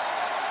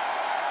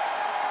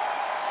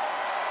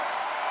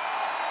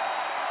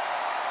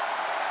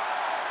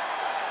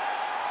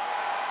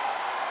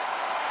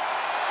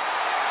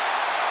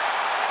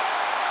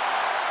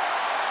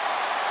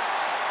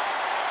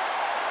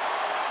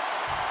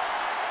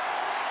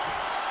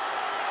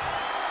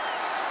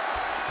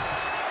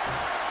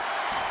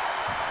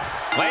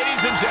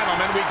 Ladies and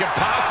gentlemen, we could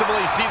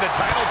possibly see the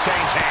title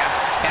change hands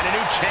and a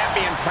new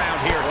champion crowned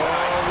here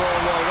tonight.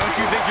 Whoa. Don't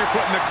you think you're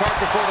putting the cart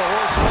before the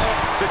horse, Cole?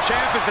 The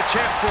champ is the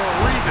champ for a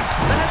reason.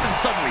 That hasn't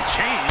suddenly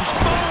changed.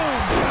 Boom!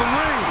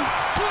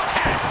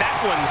 3. Had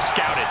that one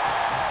scouted.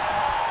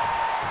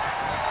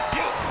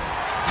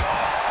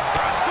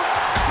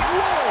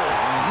 Whoa!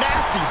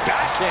 Nasty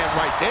backhand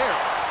right there.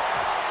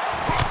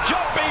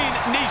 Jumping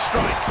knee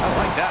strike. I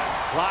like that.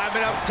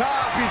 Climbing up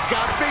top. He's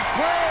got big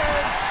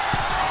plans.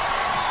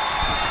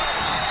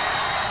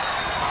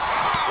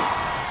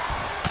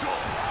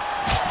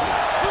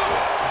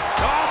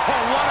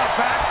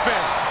 Back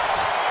fist.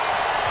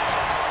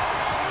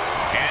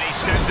 And he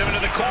sends him into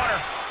the corner.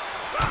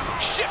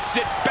 Shifts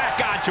it back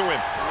onto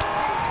him.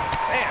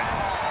 Man,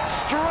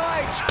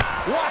 strikes.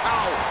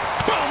 Wow.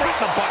 Boom, right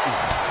in the button.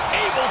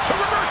 Able to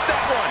reverse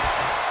that one.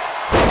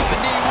 A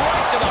knee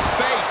right to the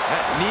face.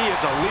 That knee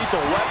is a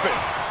lethal weapon.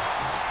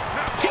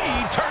 He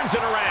turns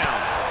it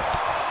around.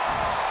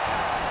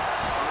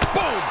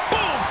 Boom,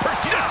 boom,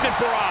 persistent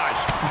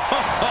barrage.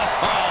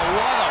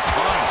 What a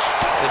punch.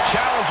 The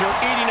challenger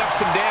eating up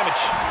some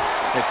damage.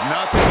 It's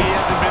nothing he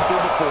hasn't been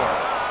through before.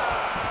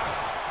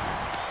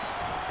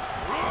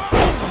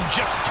 Boom,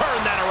 just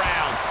turn that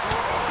around.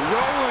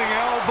 Rolling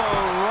elbow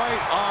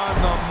right on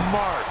the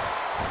mark.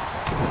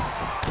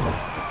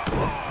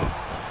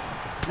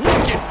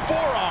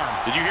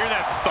 Did you hear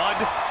that thud?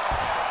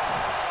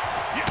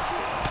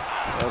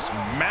 Just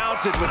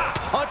mounted with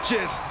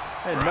punches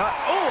and not,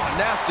 oh, a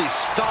nasty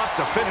stop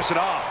to finish it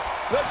off.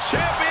 The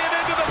champion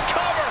into the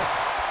cover.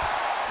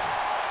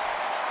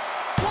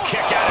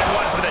 Kick out and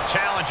one for the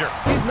challenger.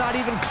 He's not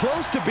even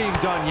close to being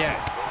done yet.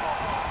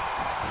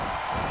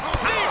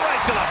 Knee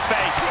right to the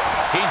face.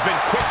 He's been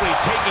quickly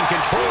taking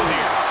control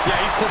here. Yeah,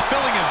 he's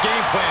fulfilling his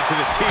game plan to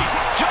the T.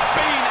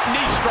 Jumping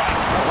knee strike.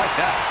 I like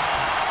that.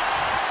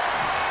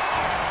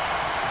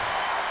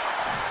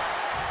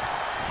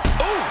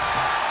 Ooh,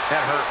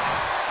 that hurt.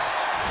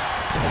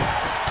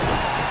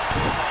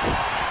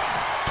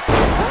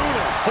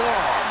 Brutal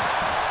forearm.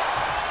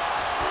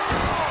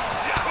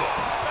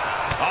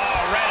 Oh,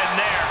 right in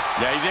there.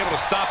 Yeah, he's able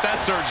to stop that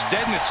surge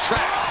dead in its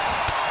tracks.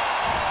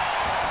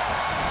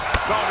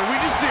 Oh, did we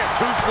just see a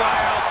tooth fly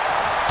out?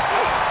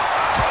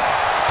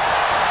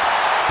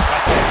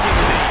 Attacking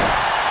knee.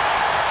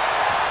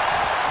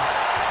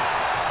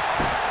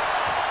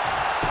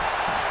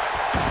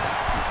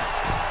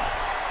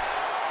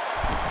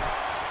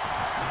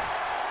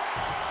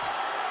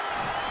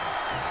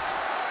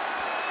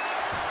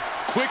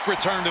 Quick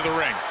return to the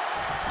ring.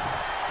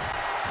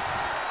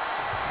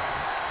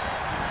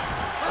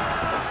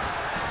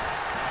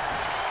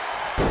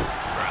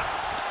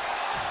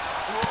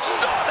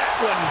 Saw that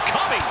one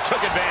coming.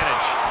 Took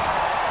advantage.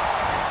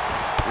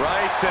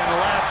 Rights and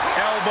lefts,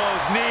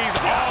 elbows, knees,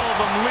 all of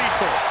them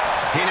lethal.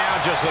 He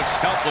now just looks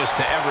helpless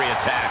to every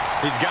attack.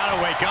 He's got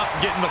to wake up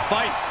and get in the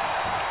fight.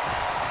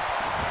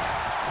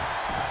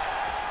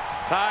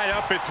 Tied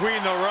up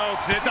between the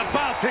ropes. It's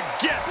about to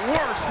get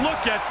worse.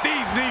 Look at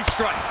these knee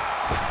strikes.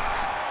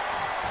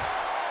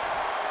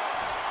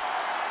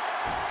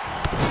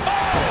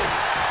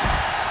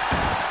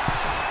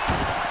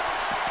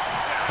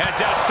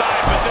 Heads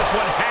outside, but this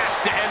one has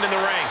to end in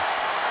the ring.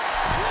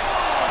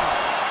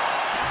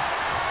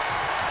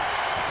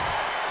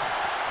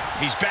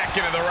 He's back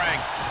into the ring.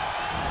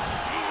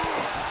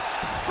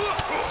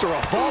 It's a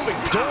revolving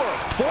door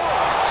of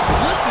forearms.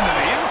 Listen to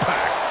the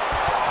impact.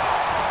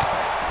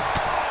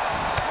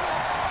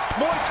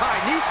 Muay Thai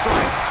knee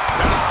strikes.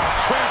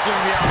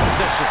 Trampling the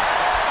opposition.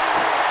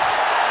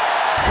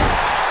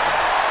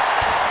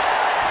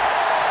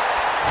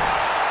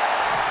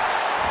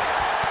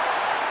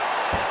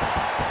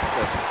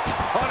 Just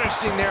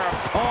punishing their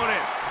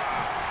opponent.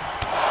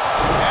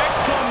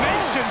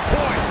 Exclamation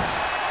point.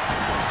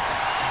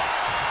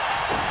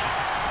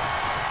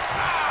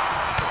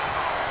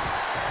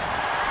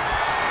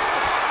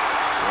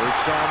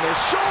 Perched on the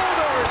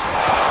shoulders.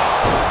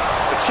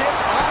 The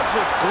champ's eyes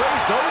look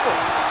glazed over.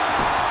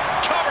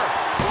 Cover.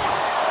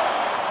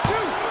 2.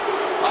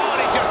 Oh, and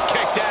he just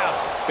kicked out.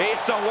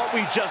 Based on what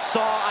we just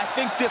saw, I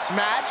think this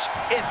match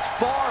is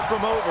far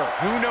from over.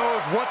 Who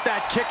knows what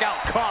that kick out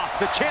cost?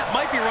 The champ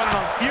might be running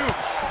on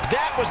fumes.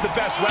 That was the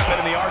best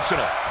weapon in the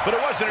arsenal, but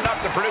it wasn't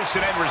enough to produce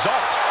an end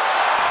result.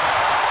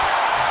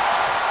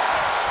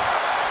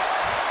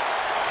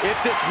 If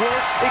this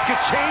works, it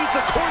could change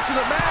the course of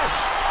the match.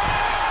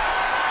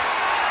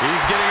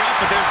 He's getting up,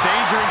 but there's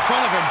danger in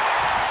front of him.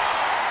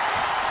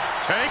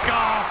 Take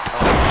off.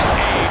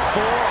 A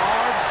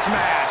forearm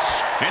smash.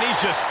 And he's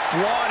just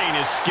flaunting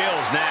his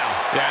skills now.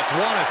 Yeah, it's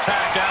one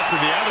attack after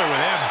the other with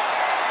him.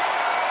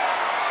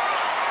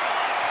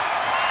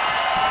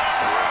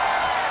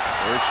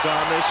 Perched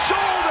on the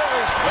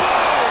shoulders.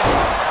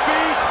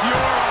 Feast your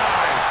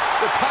eyes.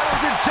 The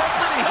title's in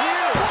jeopardy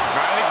here.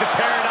 I think the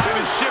paradigm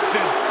has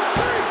shifted.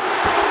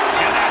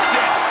 And that's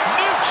it.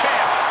 New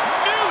champ.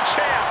 New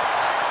champ.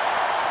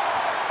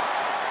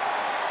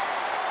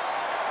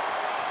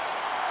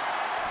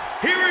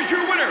 Here is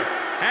your winner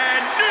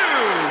and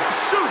new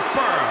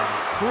Super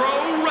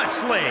Pro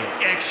Wrestling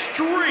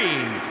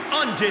Extreme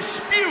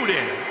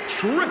Undisputed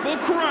Triple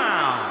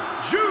Crown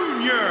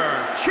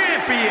Junior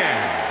Champion,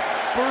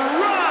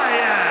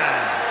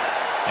 Bryan.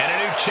 And a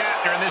new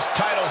chapter in this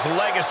title's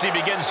legacy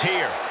begins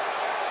here.